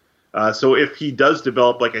end. So if he does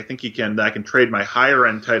develop like I think he can, I can trade my higher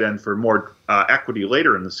end tight end for more equity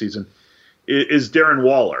later in the season, is Darren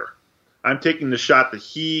Waller. I'm taking the shot that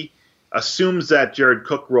he assumes that Jared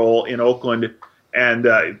Cook role in Oakland, and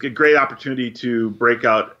a great opportunity to break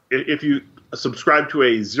out. If you subscribe to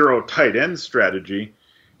a 0 tight end strategy,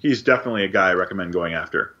 he's definitely a guy I recommend going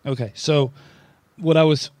after. Okay, so what I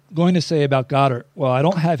was going to say about Goddard, well, I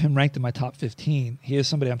don't have him ranked in my top 15. He is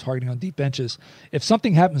somebody I'm targeting on deep benches. If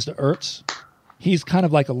something happens to Ertz, he's kind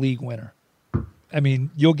of like a league winner. I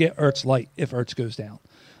mean, you'll get Ertz light if Ertz goes down.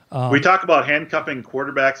 We talk about handcuffing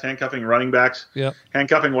quarterbacks, handcuffing running backs,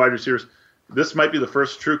 handcuffing wide receivers. This might be the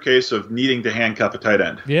first true case of needing to handcuff a tight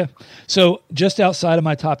end. Yeah. So just outside of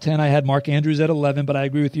my top 10, I had Mark Andrews at 11, but I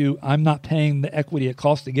agree with you. I'm not paying the equity it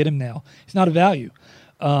costs to get him now. He's not a value.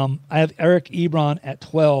 I have Eric Ebron at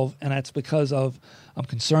 12, and that's because I'm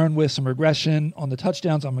concerned with some regression on the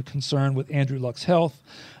touchdowns. I'm concerned with Andrew Luck's health.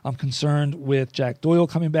 I'm concerned with Jack Doyle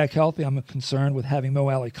coming back healthy. I'm concerned with having Mo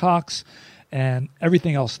Alley Cox and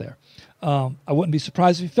everything else there. I wouldn't be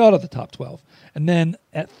surprised if he fell to the top 12. And then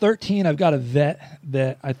at 13, I've got a vet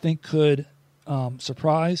that I think could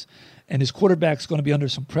surprise, and his quarterback's going to be under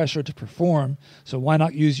some pressure to perform, so why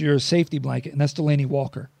not use your safety blanket, and that's Delaney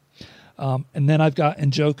Walker. And then I've got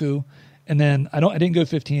Njoku, and then I didn't go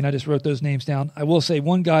 15, I just wrote those names down. I will say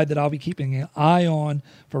one guy that I'll be keeping an eye on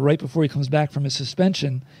for right before he comes back from his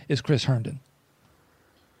suspension is Chris Herndon.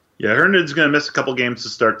 Yeah, Herndon's going to miss a couple games to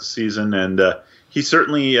start the season, and he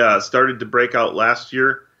certainly started to break out last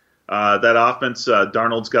year. That offense,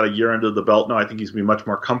 Darnold's got a year under the belt now. I think he's going to be much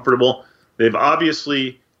more comfortable. They've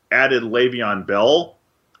obviously added Le'Veon Bell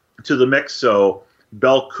to the mix, so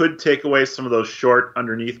Bell could take away some of those short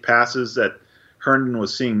underneath passes that Herndon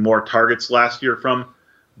was seeing more targets last year from.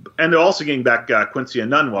 And they're also getting back Quincy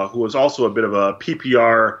Enunwa, who was also a bit of a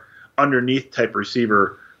PPR underneath type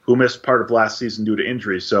receiver who missed part of last season due to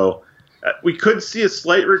injury. So we could see a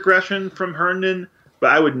slight regression from Herndon,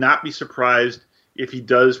 but I would not be surprised if he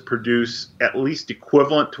does produce at least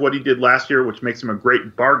equivalent to what he did last year, which makes him a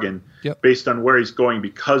great bargain based on where he's going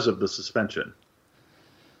because of the suspension.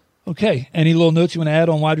 Okay. Any little notes you want to add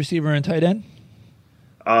on wide receiver and tight end?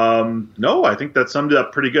 No, I think that summed it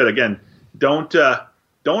up pretty good. Again, don't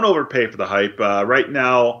overpay for the hype. Right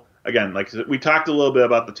now, again, like we talked a little bit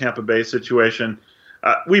about the Tampa Bay situation.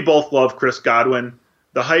 We both love Chris Godwin.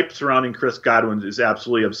 The hype surrounding Chris Godwin is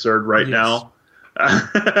absolutely absurd right now.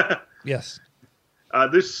 Yes.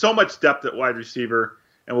 There's so much depth at wide receiver,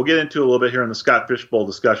 and we'll get into a little bit here in the Scott Fishbowl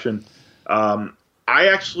discussion. I've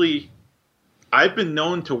been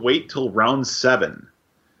known to wait till round 7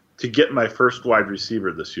 to get my first wide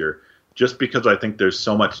receiver this year, just because I think there's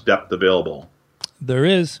so much depth available. There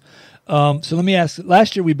is. So let me ask,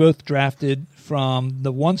 last year we both drafted from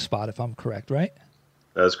the 1 spot, if I'm correct, right?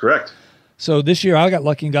 That is correct. So this year I got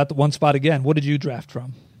lucky and got the 1 spot again. What did you draft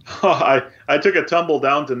from? I took a tumble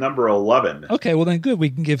down to number 11. Okay, well then good. We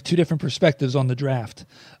can give 2 different perspectives on the draft.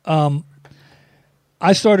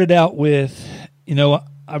 I started out with,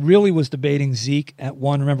 I really was debating Zeke at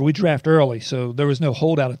 1. Remember, we draft early, so there was no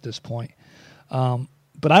holdout at this point.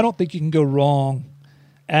 But I don't think you can go wrong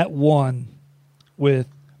at 1 with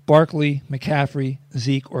Barkley, McCaffrey,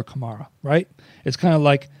 Zeke, or Kamara, right? It's kind of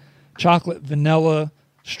like chocolate, vanilla,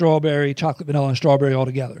 strawberry, chocolate, vanilla, and strawberry all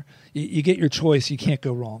together. You get your choice. You can't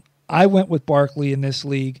go wrong. I went with Barkley in this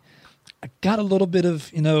league. I got a little bit of,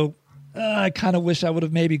 I kind of wish I would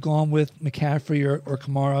have maybe gone with McCaffrey or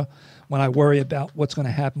Kamara when I worry about what's going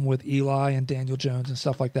to happen with Eli and Daniel Jones and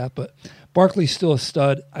stuff like that. But Barkley's still a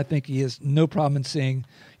stud. I think he has no problem in seeing,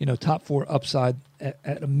 top 4 upside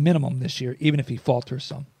at a minimum this year, even if he falters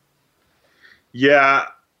some. Yeah,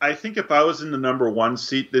 I think if I was in the number 1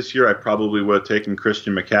 seat this year, I probably would have taken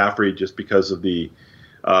Christian McCaffrey just because of the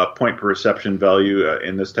point per reception value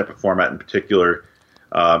in this type of format in particular.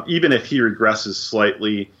 Even if he regresses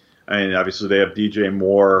slightly, obviously they have DJ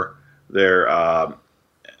Moore there.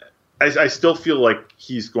 I still feel like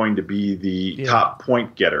he's going to be the top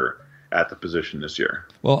point getter at the position this year.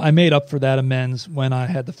 Well, I made up for that amends when I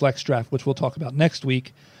had the flex draft, which we'll talk about next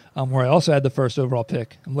week, where I also had the first overall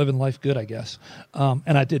pick. I'm living life good, I guess.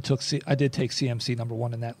 And I did take CMC number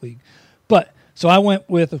 1 in that league. So I went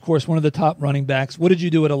with, of course, one of the top running backs. What did you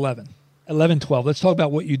do at 11? 11, 12. Let's talk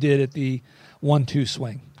about what you did at the 1-2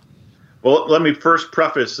 swing. Well, let me first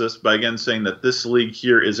preface this by again saying that this league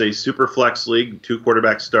here is a super flex league, 2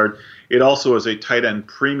 quarterback start. It also is a tight end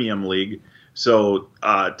premium league. So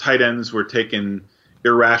tight ends were taken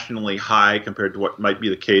irrationally high compared to what might be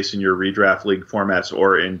the case in your redraft league formats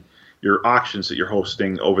or in your auctions that you're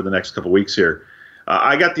hosting over the next couple weeks here.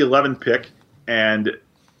 I got the 11 pick, and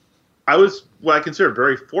I was what I consider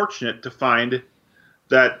very fortunate to find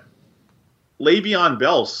that Le'Veon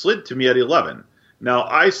Bell slid to me at 11. Now,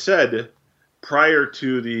 I said prior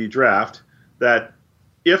to the draft that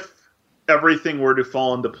if everything were to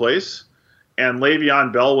fall into place and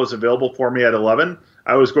Le'Veon Bell was available for me at 11,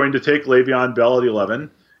 I was going to take Le'Veon Bell at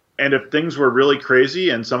 11. And if things were really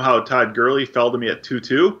crazy and somehow Todd Gurley fell to me at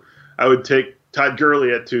 2-2, I would take Todd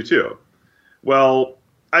Gurley at 2-2. Well,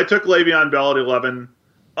 I took Le'Veon Bell at 11.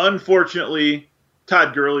 Unfortunately,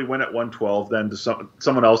 Todd Gurley went at 112 then to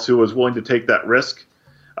someone else who was willing to take that risk.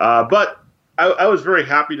 But I was very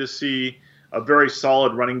happy to see a very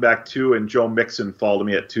solid running back 2 and Joe Mixon fall to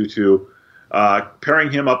me at 2-2.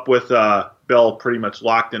 Pairing him up with Bell pretty much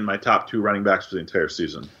locked in my top 2 running backs for the entire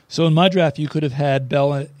season. So in my draft, you could have had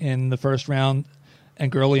Bell in the first round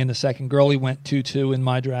and Gurley in the second. Gurley went 2-2 in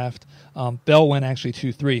my draft. Bell went actually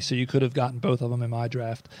 2-3, so you could have gotten both of them in my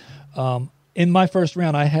draft. In my first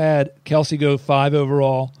round, I had Kelsey go 5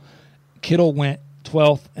 overall. Kittle went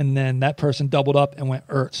 12th, and then that person doubled up and went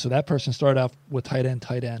Ertz. So that person started off with tight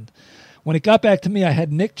end. When it got back to me, I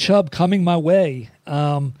had Nick Chubb coming my way.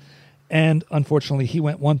 And unfortunately, he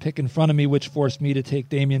went 1 pick in front of me, which forced me to take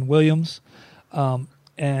Damian Williams.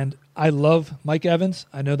 And I love Mike Evans.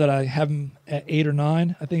 I know that I have him at 8 or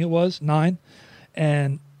 9, I think it was, 9.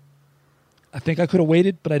 And I think I could have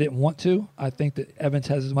waited, but I didn't want to. I think that Evans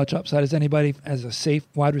has as much upside as anybody as a safe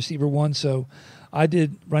wide receiver 1. So I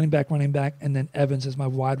did running back, and then Evans as my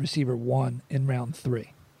wide receiver 1 in round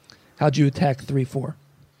 3. How'd you attack 3-4?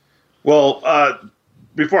 Well,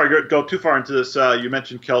 before I go too far into this, you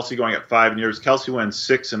mentioned Kelsey going at 5 in yours. Kelsey went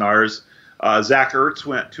 6 in ours. Zach Ertz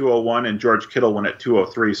went at 201, and George Kittle went at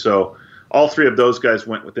 203. So all 3 of those guys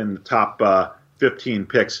went within the top 15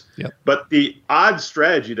 picks. Yep. But the odd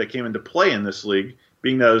strategy that came into play in this league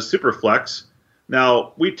being that it was super flex.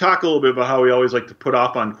 Now, we talk a little bit about how we always like to put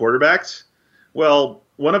off on quarterbacks. Well,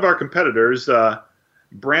 one of our competitors,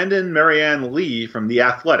 Brandon Marianne Lee from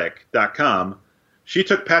theathletic.com, she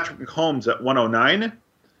took Patrick Mahomes at 109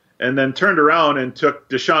 and then turned around and took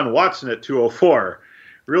Deshaun Watson at 204,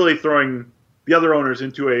 really throwing the other owners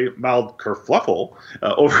into a mild kerfluffle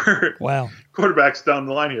over quarterbacks down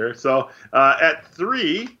the line here. So at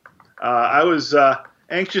 3, I was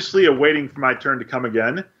anxiously awaiting for my turn to come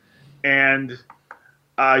again, and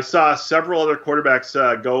I saw several other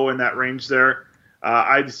quarterbacks go in that range there.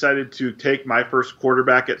 I decided to take my first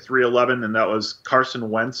quarterback at 311, and that was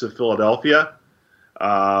Carson Wentz of Philadelphia.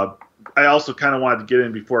 I also kind of wanted to get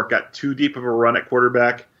in before it got too deep of a run at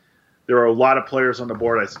quarterback. There were a lot of players on the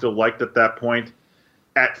board I still liked at that point.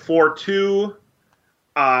 At 4-2,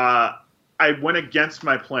 I went against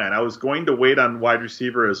my plan. I was going to wait on wide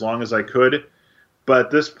receiver as long as I could, but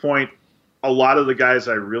at this point, a lot of the guys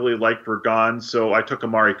I really liked were gone, so I took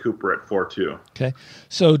Amari Cooper at 4-2. Okay,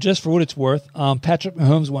 so just for what it's worth, Patrick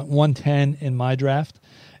Mahomes went 110 in my draft,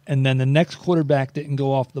 and then the next quarterback didn't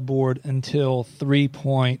go off the board until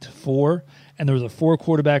 3.4, and there was a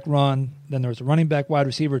 4-quarterback run, then there was a running back, wide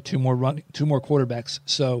receiver, two more quarterbacks.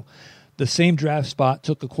 So the same draft spot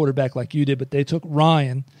took a quarterback like you did, but they took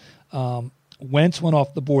Ryan. Wentz went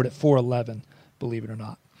off the board at 411, believe it or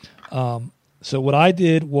not. So what I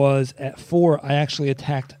did was at 4, I actually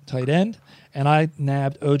attacked tight end, and I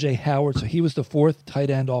nabbed O.J. Howard. So he was the 4th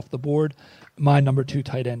tight end off the board, my number 2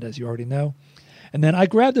 tight end, as you already know. And then I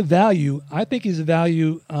grabbed a value. I think he's a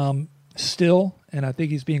value still, and I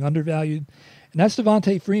think he's being undervalued, and that's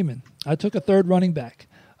Devontae Freeman. I took a 3rd running back.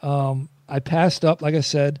 I passed up, like I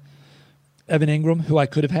said, Evan Ingram, who I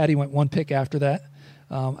could have had. He went 1 pick after that.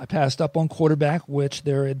 I passed up on quarterback, which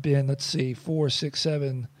there had been, 4, 6,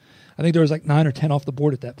 7. I think there was 9 or 10 off the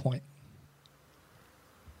board at that point.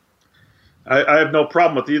 I have no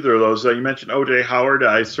problem with either of those. You mentioned O.J. Howard.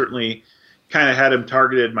 I certainly kind of had him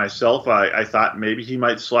targeted myself. I thought maybe he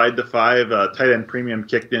might slide to 5. Tight end premium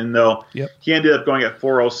kicked in, though. Yep. He ended up going at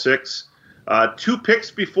 406. 2 picks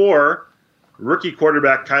before, rookie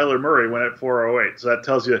quarterback Kyler Murray went at 408. So that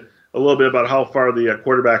tells you a little bit about how far the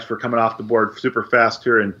quarterbacks were coming off the board super fast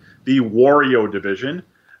here in the Wario division.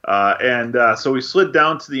 So we slid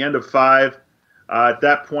down to the end of 5. At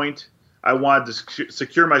that point, I wanted to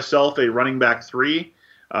secure myself a running back 3.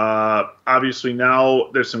 Obviously now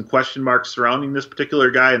there's some question marks surrounding this particular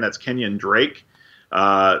guy, and that's Kenyon Drake.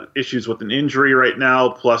 Issues with an injury right now,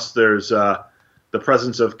 plus there's the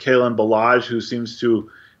presence of Kalen Ballage, who seems to,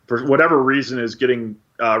 for whatever reason, is getting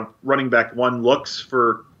running back 1 looks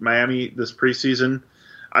for Miami this preseason.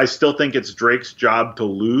 I still think it's Drake's job to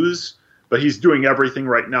lose, but he's doing everything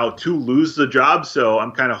right now to lose the job, so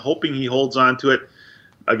I'm kind of hoping he holds on to it.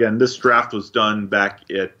 Again, this draft was done back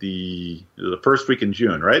at the first week in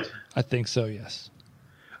June, right? I think so, yes.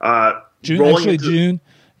 June,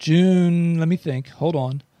 let me think. Hold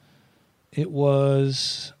on. It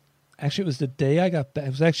was the day I got back.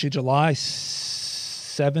 It was actually July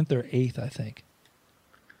 7th or 8th, I think.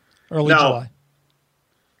 Early July.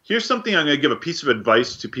 Here's something I'm going to give a piece of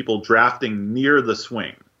advice to people drafting near the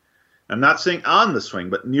swing. I'm not saying on the swing,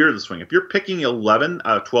 but near the swing. If you're picking 11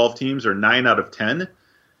 out of 12 teams or 9 out of 10,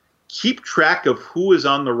 keep track of who is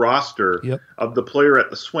on the roster of the player at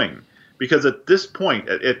the swing. Because at this point,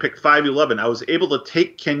 at pick 511, I was able to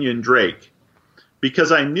take Kenyon Drake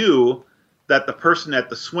because I knew that the person at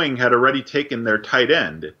the swing had already taken their tight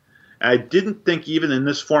end. And I didn't think even in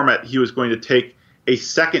this format he was going to take a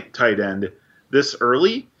second tight end this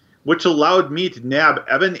early, which allowed me to nab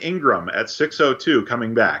Evan Ingram at 602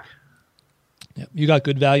 coming back. Yep, you got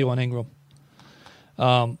good value on Ingram.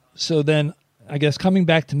 So then, I guess coming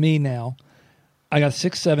back to me now, I got a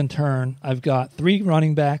 6-7 turn. I've got 3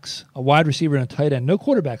 running backs, a wide receiver, and a tight end. No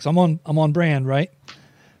quarterbacks. I'm on brand, right?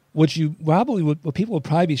 What people would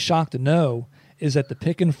probably be shocked to know is that the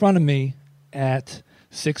pick in front of me at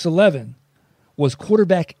 6'11" was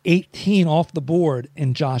quarterback 18 off the board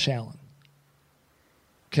in Josh Allen.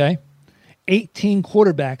 Okay? 18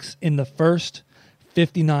 quarterbacks in the first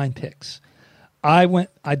 59 picks. I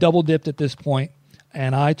double dipped at this point,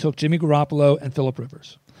 and I took Jimmy Garoppolo and Phillip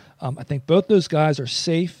Rivers. I think both those guys are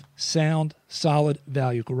safe, sound, solid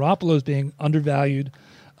value. Garoppolo's being undervalued.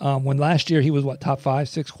 When last year he was, top 5,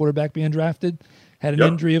 6 quarterback being drafted, had an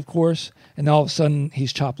injury, of course, and all of a sudden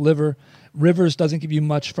he's chopped liver. Rivers doesn't give you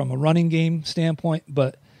much from a running game standpoint,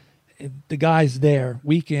 but the guy's there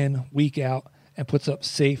week in, week out, and puts up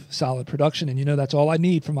safe, solid production, and that's all I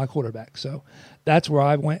need from my quarterback. So that's where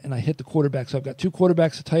I went, and I hit the quarterback. So I've got 2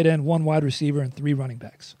 quarterbacks, a tight end, 1 wide receiver, and 3 running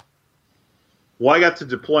backs. Well, I got to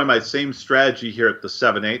deploy my same strategy here at the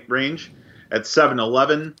 7-8 range. At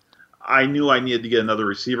 7-11, I knew I needed to get another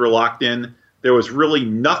receiver locked in. There was really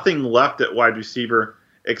nothing left at wide receiver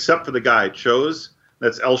except for the guy I chose.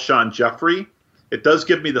 That's Alshon Jeffrey. It does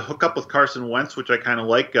give me the hookup with Carson Wentz, which I kind of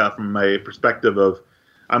like from my perspective of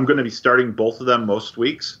I'm going to be starting both of them most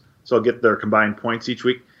weeks, so I'll get their combined points each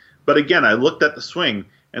week. But again, I looked at the swing,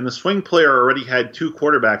 and the swing player already had 2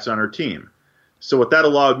 quarterbacks on her team. So what that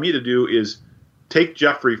allowed me to do is take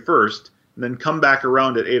Jeffrey first, and then come back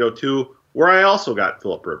around at 8:02, where I also got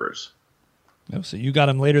Phillip Rivers. Oh, so you got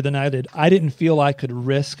him later than I did. I didn't feel I could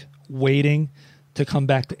risk waiting to come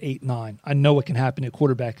back to 8-9. I know what can happen at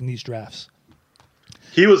quarterback in these drafts.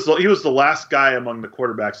 He was the last guy among the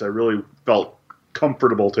quarterbacks I really felt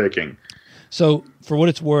comfortable taking. So for what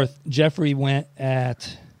it's worth, Jeffrey went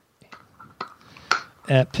at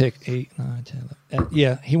pick 8, 9, 10,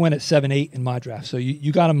 11. He went at 7-8 in my draft. So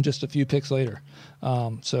you got him just a few picks later.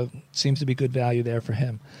 So seems to be good value there for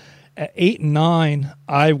him. At 8 and 9,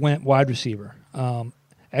 I went wide receiver.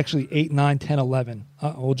 Actually 8, 9, 10, 11.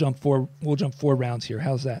 We'll jump 4 rounds here.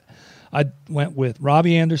 How's that? I went with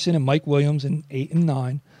Robbie Anderson and Mike Williams in 8 and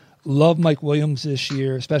 9. Love Mike Williams this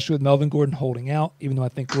year, especially with Melvin Gordon holding out, even though I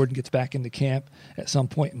think Gordon gets back into camp at some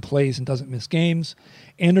point and plays and doesn't miss games.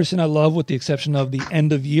 Anderson I love with the exception of the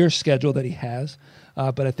end-of-year schedule that he has,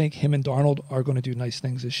 but I think him and Darnold are going to do nice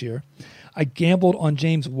things this year. I gambled on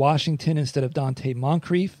James Washington instead of Dante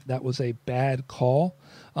Moncrief. That was a bad call,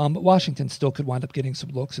 but Washington still could wind up getting some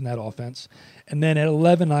looks in that offense. And then at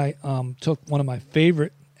 11, I took one of my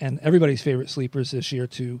favorite and everybody's favorite sleepers this year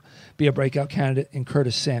to be a breakout candidate in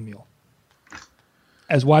Curtis Samuel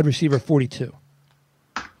as wide receiver 42.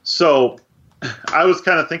 So I was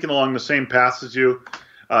kind of thinking along the same path as you.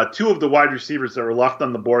 2 of the wide receivers that were left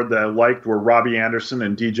on the board that I liked were Robbie Anderson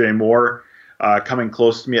and DJ Moore, coming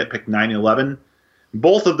close to me at pick 9-11.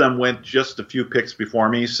 Both of them went just a few picks before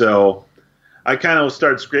me, so I kind of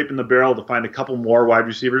started scraping the barrel to find a couple more wide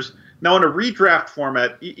receivers. Now, in a redraft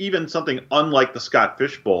format, even something unlike the Scott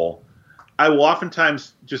Fish Bowl, I will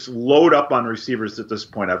oftentimes just load up on receivers at this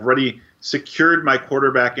point. I've already secured my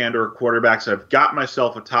quarterback and or quarterbacks. I've got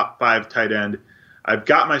myself a top 5 tight end. I've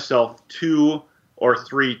got myself 2 or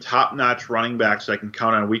 3 top-notch running backs I can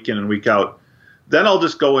count on week in and week out. Then I'll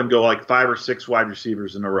just go like 5 or 6 wide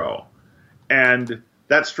receivers in a row. And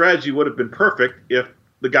that strategy would have been perfect if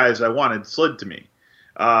the guys I wanted slid to me.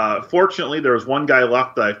 Fortunately, there was one guy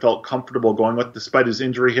left that I felt comfortable going with despite his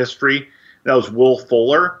injury history. That was Will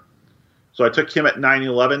Fuller. So I took him at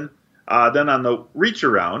 9-11. Then on the reach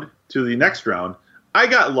around to the next round, I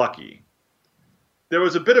got lucky. There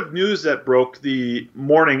was a bit of news that broke the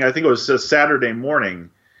morning, I think it was a Saturday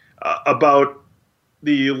morning, about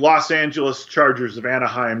the Los Angeles Chargers of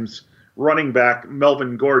Anaheim's running back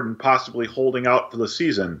Melvin Gordon possibly holding out for the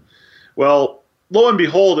season. Well, lo and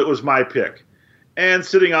behold, it was my pick. And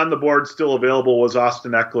sitting on the board still available was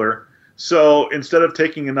Austin Eckler. So instead of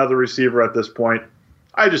taking another receiver at this point,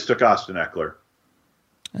 I just took Austin Eckler.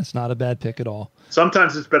 That's not a bad pick at all.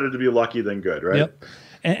 Sometimes it's better to be lucky than good, right? Yep.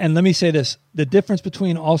 And let me say this. The difference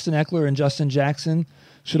between Austin Eckler and Justin Jackson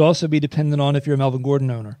should also be dependent on if you're a Melvin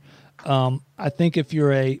Gordon owner. I think if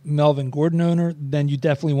you're a Melvin Gordon owner, then you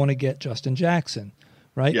definitely want to get Justin Jackson,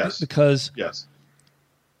 right? Yes. Because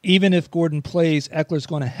even if Gordon plays, Eckler's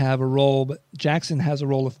going to have a role, but Jackson has a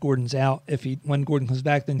role if Gordon's out. When Gordon comes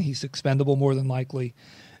back, then he's expendable more than likely.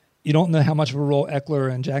 You don't know how much of a role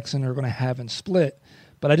Eckler and Jackson are going to have in split,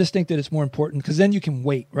 but I just think that it's more important because then you can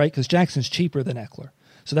wait, right? Because Jackson's cheaper than Eckler.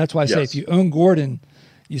 So that's why I say if you own Gordon,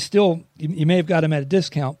 you may have got him at a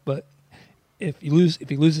discount, but if he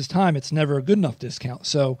loses time, it's never a good enough discount.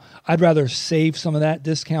 So I'd rather save some of that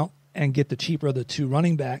discount and get the cheaper of the 2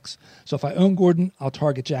 running backs. So if I own Gordon, I'll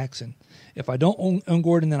target Jackson. If I don't own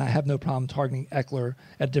Gordon, then I have no problem targeting Eckler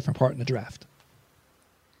at a different part in the draft.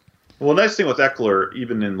 Well, the nice thing with Eckler,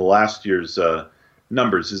 even in the last year's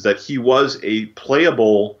numbers, is that he was a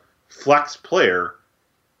playable flex player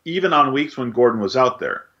even on weeks when Gordon was out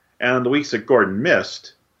there. And on the weeks that Gordon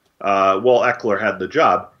missed, while Eckler had the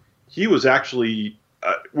job, he was actually,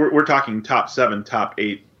 we're talking top 7, top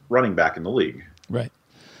 8 running back in the league. Right.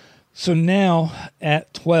 So now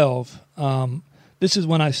at 12, this is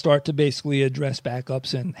when I start to basically address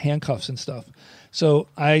backups and handcuffs and stuff. So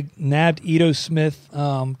I nabbed Ito Smith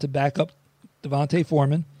to back up Devontae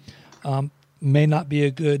Foreman. May not be a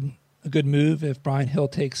good move if Brian Hill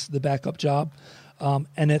takes the backup job.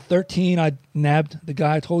 And at 13, I nabbed the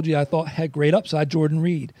guy I told you I thought had great upside, Jordan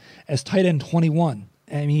Reed, as tight end 21.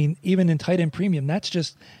 I mean, even in tight end premium, that's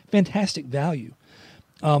just fantastic value.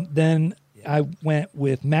 Then I went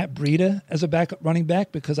with Matt Breida as a backup running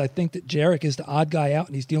back because I think that Jarek is the odd guy out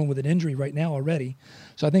and he's dealing with an injury right now already.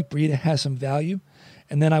 So I think Breida has some value.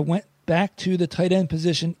 And then I went back to the tight end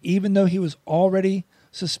position, even though he was already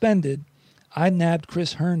suspended. I nabbed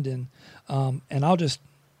Chris Herndon, and I'll just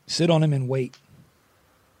sit on him and wait.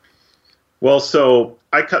 Well, so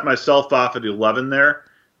I cut myself off at 11 there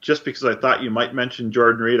just because I thought you might mention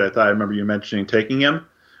Jordan Reed. I remember you mentioning taking him.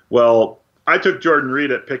 Well, I took Jordan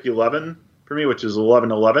Reed at pick 11 for me, which is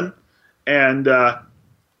 11-11. And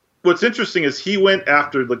what's interesting is he went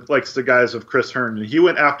after the guys of Chris Herndon. He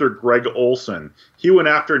went after Greg Olson. He went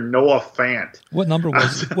after Noah Fant. What number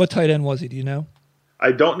was he? What tight end was he? Do you know?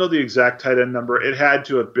 I don't know the exact tight end number. It had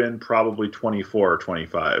to have been probably 24 or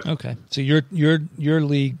 25. Okay, so your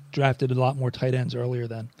league drafted a lot more tight ends earlier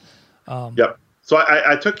then. Yep. So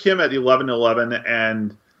I took him at 11-11,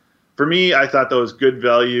 and for me, I thought that was good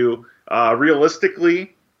value.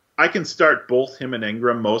 Realistically, I can start both him and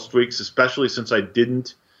Ingram most weeks, especially since I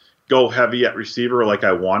didn't go heavy at receiver like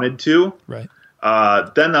I wanted to. Right.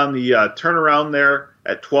 Then on the turnaround there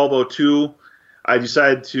at 12:02, I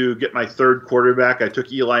decided to get my third quarterback. I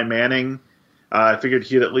took Eli Manning. I figured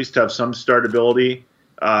he'd at least have some startability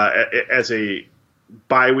as a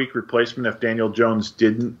bye-week replacement if Daniel Jones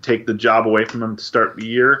didn't take the job away from him to start the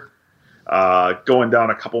year. Going down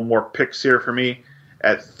a couple more picks here for me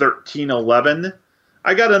at 13-11.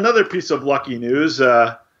 I got another piece of lucky news.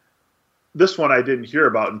 This one I didn't hear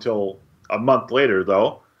about until a month later,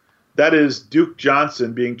 though. That is Duke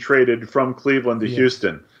Johnson being traded from Cleveland to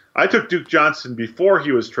Houston. I took Duke Johnson before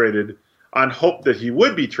he was traded on hope that he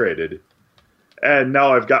would be traded. And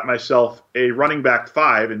now I've got myself a running back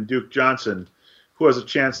 5 in Duke Johnson who has a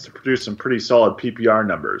chance to produce some pretty solid PPR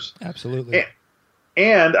numbers. Absolutely.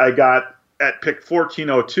 And I got at pick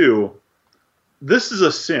 1402, this is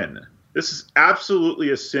a sin. This is absolutely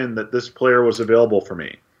a sin that this player was available for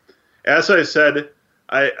me. As I said,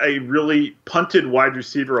 I really punted wide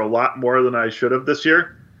receiver a lot more than I should have this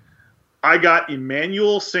year. I got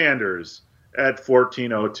Emmanuel Sanders at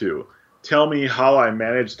 1402. Tell me how I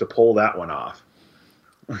managed to pull that one off.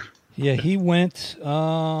 Yeah, he went,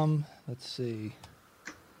 let's see.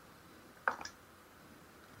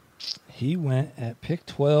 He went at pick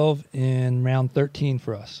 12 in round 13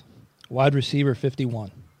 for us. Wide receiver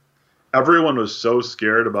 51. Everyone was so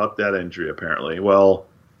scared about that injury, apparently. Well,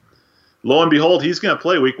 lo and behold, he's going to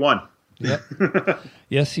play week 1. Yep.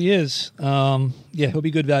 Yes, he is. He'll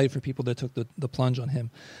be good value for people that took the plunge on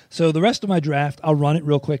him. So the rest of my draft, I'll run it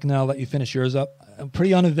real quick and I'll let you finish yours up.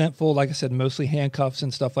 Pretty uneventful, like I said, mostly handcuffs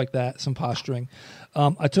and stuff like that, some posturing.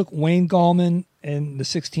 I took Wayne Gallman in the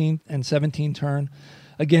 16th and 17th turn.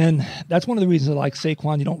 Again, that's one of the reasons I like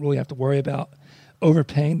Saquon. You don't really have to worry about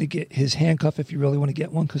overpaying to get his handcuff if you really want to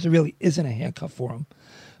get one because there really isn't a handcuff for him.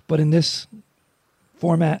 But in this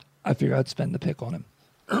format, I figured I'd spend the pick on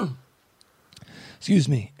him. Excuse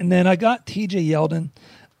me. And then I got TJ Yeldon.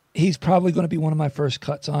 He's probably going to be one of my first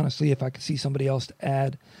cuts, honestly, if I could see somebody else to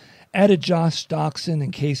add. Added Josh Doxson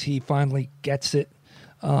in case he finally gets it.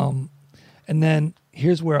 And then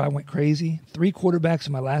here's where I went crazy. 3 quarterbacks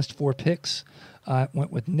in my last 4 picks. I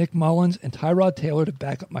went with Nick Mullins and Tyrod Taylor to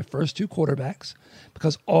back up my first 2 quarterbacks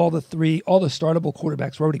because all the startable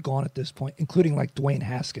quarterbacks were already gone at this point, including like Dwayne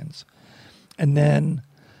Haskins. And then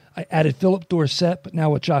I added Philip Dorsett, but now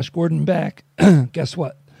with Josh Gordon back, guess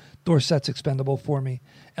what? Dorsett's expendable for me.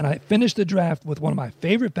 And I finished the draft with one of my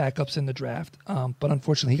favorite backups in the draft, but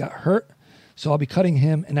unfortunately he got hurt, so I'll be cutting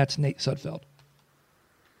him, and that's Nate Sudfeld.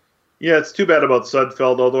 Yeah, it's too bad about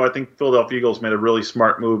Sudfeld, although I think Philadelphia Eagles made a really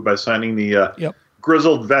smart move by signing the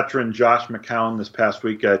grizzled veteran Josh McCown this past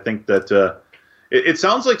week. I think that it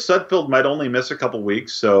sounds like Sudfeld might only miss a couple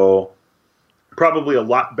weeks, so probably a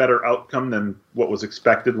lot better outcome than what was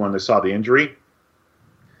expected when they saw the injury.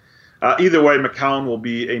 Either way, McCown will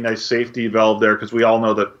be a nice safety valve there because we all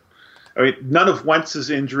know that, none of Wentz's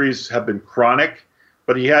injuries have been chronic,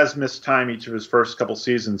 but he has missed time each of his first couple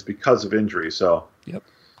seasons because of injury. So,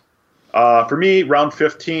 for me, round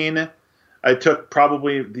 15, I took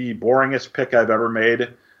probably the boringest pick I've ever made,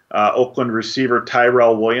 Oakland receiver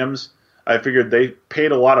Tyrell Williams. I figured they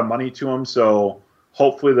paid a lot of money to him, so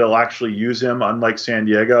hopefully they'll actually use him, unlike San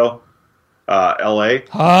Diego, L.A.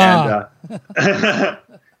 And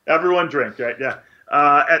everyone drink, right? Yeah.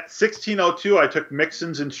 At 16:02, I took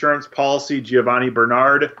Mixon's insurance policy, Giovanni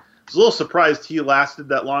Bernard. I was a little surprised he lasted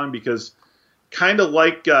that long because kind of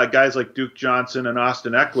like guys like Duke Johnson and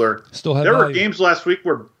Austin Eckler, there were games last week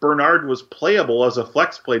where Bernard was playable as a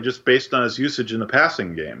flex play just based on his usage in the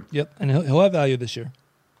passing game. Yep, and he'll have value this year.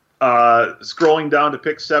 Scrolling down to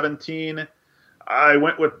pick 17, I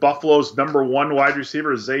went with Buffalo's number 1 wide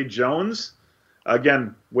receiver, Zay Jones.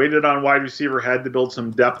 Again, waited on wide receiver, had to build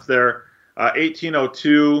some depth there.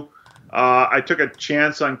 1802, I took a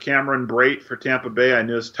chance on Cameron Brate for Tampa Bay. I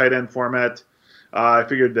knew his tight end format. I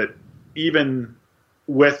figured that even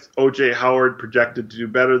with O.J. Howard projected to do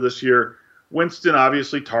better this year, Winston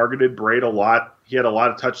obviously targeted Brate a lot. He had a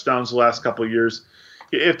lot of touchdowns the last couple of years.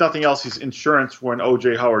 If nothing else, he's insurance when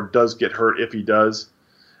O.J. Howard does get hurt, if he does.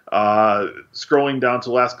 Scrolling down to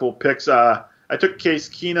the last couple picks, I took Case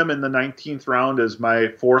Keenum in the 19th round as my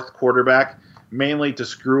 4th quarterback, mainly to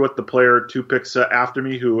screw with the player 2 picks after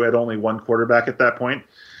me who had only 1 quarterback at that point.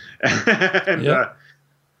 And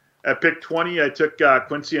at pick 20, I took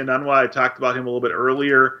Quincy Enunwa. I talked about him a little bit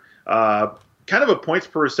earlier. Kind of a points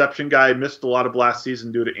per reception guy. Missed a lot of last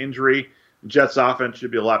season due to injury. Jets offense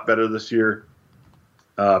should be a lot better this year.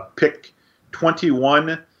 Pick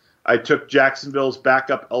 21, I took Jacksonville's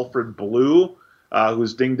backup Alfred Blue,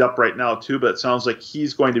 who's dinged up right now too, but it sounds like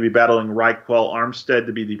he's going to be battling Raquel Armstead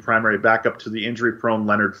to be the primary backup to the injury-prone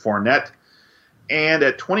Leonard Fournette. And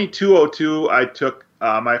at 2202, I took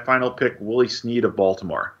my final pick, Willie Snead of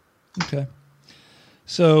Baltimore. Okay.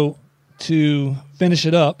 So to finish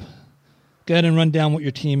it up, go ahead and run down what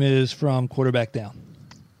your team is from quarterback down.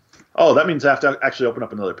 Oh, that means I have to actually open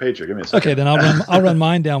up another page here. Give me a second. Okay, then I'll run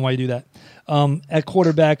mine down while you do that. At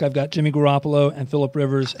quarterback, I've got Jimmy Garoppolo and Phillip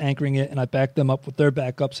Rivers anchoring it, and I backed them up with their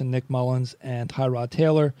backups in Nick Mullins and Tyrod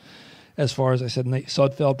Taylor. As far as I said, Nate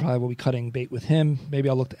Sudfeld probably will be cutting bait with him. Maybe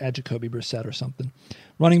I'll look to add Jacoby Brissett or something.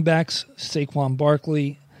 Running backs, Saquon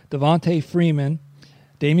Barkley, Devontae Freeman,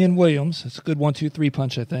 Damian Williams. It's a good 1-2-3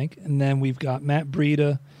 punch, I think. And then we've got Matt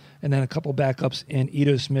Breida, and then a couple backups in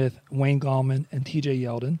Ito Smith, Wayne Gallman, and TJ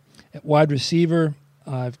Yeldon. At wide receiver,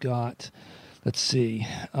 I've got,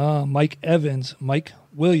 Mike Evans, Mike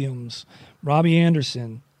Williams, Robbie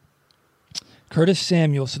Anderson, Curtis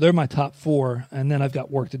Samuel. So they're my top 4. And then I've got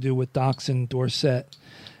work to do with Doxson, Dorsett,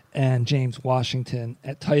 and James Washington.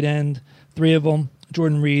 At tight end, 3 of them,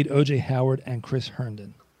 Jordan Reed, O.J. Howard, and Chris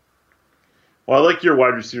Herndon. Well, I like your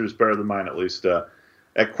wide receivers better than mine, at least.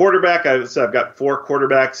 At quarterback, I've got 4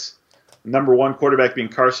 quarterbacks. Number 1 quarterback being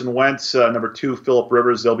Carson Wentz. Number 2, Phillip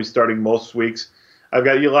Rivers. They'll be starting most weeks. I've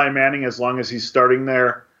got Eli Manning as long as he's starting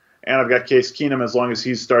there. And I've got Case Keenum as long as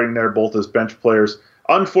he's starting there, both as bench players.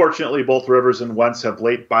 Unfortunately, both Rivers and Wentz have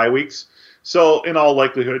late bye weeks. So in all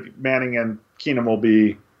likelihood, Manning and Keenum will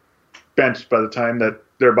be benched by the time that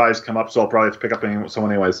their byes come up. So I'll probably have to pick up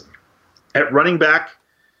someone anyways. At running back,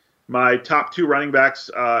 my top 2 running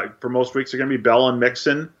backs for most weeks are going to be Bell and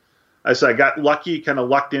Mixon. I got lucky, kind of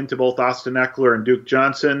lucked into both Austin Eckler and Duke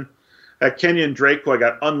Johnson. At Kenyon Drake, who I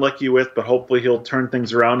got unlucky with, but hopefully he'll turn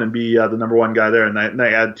things around and be the number 1 guy there. And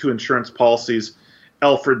I add 2 insurance policies,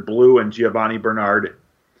 Alfred Blue and Giovanni Bernard.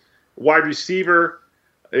 Wide receiver,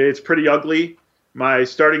 it's pretty ugly. My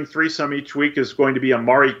starting threesome each week is going to be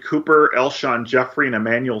Amari Cooper, Elshon Jeffrey, and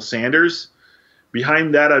Emmanuel Sanders.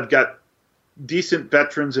 Behind that, I've got decent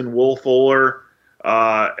veterans in Will Fuller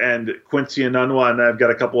and Quincy Enunwa, and I've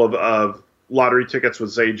got a couple of lottery tickets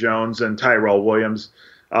with Zay Jones and Tyrell Williams,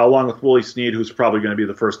 along with Willie Snead, who's probably going to be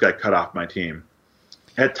the first guy cut off my team.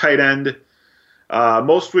 At tight end,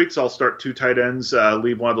 most weeks I'll start 2 tight ends,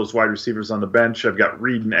 leave one of those wide receivers on the bench. I've got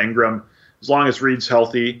Reed and Engram. As long as Reed's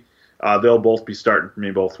healthy, they'll both be starting for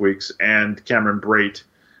me both weeks. And Cameron Brate,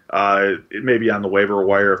 it may be on the waiver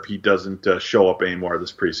wire if he doesn't show up anymore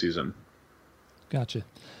this preseason. Gotcha.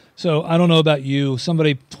 So I don't know about you.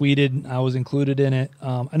 Somebody tweeted, I was included in it.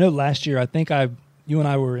 I know last year, I think you and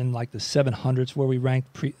I were in like the 700s where we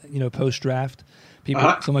ranked post-draft.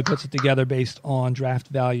 Somebody puts it together based on draft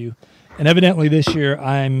value. And evidently this year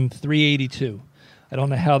I'm 382. I don't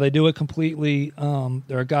know how they do it completely.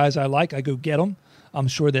 There are guys I like. I go get them. I'm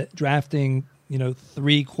sure that drafting,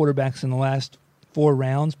 3 quarterbacks in the last 4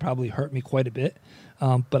 rounds probably hurt me quite a bit.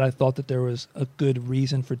 But I thought that there was a good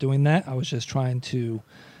reason for doing that. I was just trying to,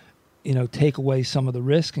 take away some of the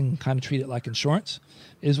risk and kind of treat it like insurance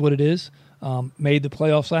is what it is. Made the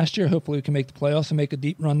playoffs last year. Hopefully we can make the playoffs and make a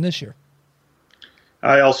deep run this year.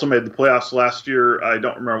 I also made the playoffs last year. I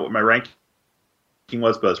don't remember what my ranking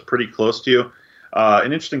was, but it's pretty close to you. An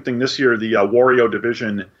interesting thing this year, the Wario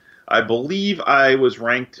division, I believe I was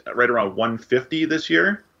ranked right around 150 this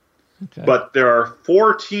year. Okay. But there are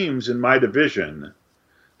 4 teams in my division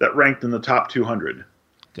that ranked in the top 200.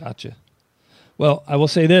 Gotcha. Well, I will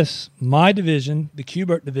say this. My division, the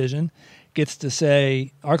Qbert division, gets to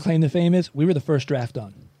say our claim to fame is we were the first draft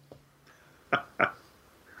done.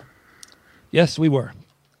 Yes, we were.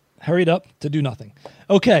 Hurried up to do nothing.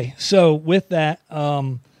 Okay, so with that,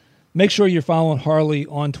 make sure you're following Harley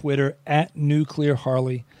on Twitter at Nuclear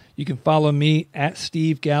Harley. You can follow me at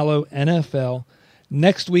Steve Gallo NFL.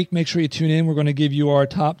 Next week, make sure you tune in. We're going to give you our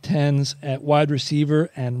top 10s at wide receiver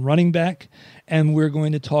and running back. And we're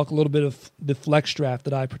going to talk a little bit of the flex draft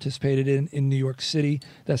that I participated in New York City.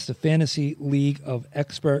 That's the Fantasy League of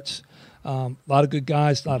Experts. A lot of good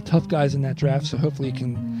guys, a lot of tough guys in that draft. So hopefully you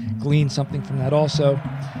can glean something from that also.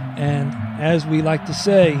 And as we like to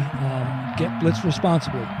say, get blitzed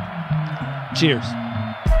responsibly. Cheers.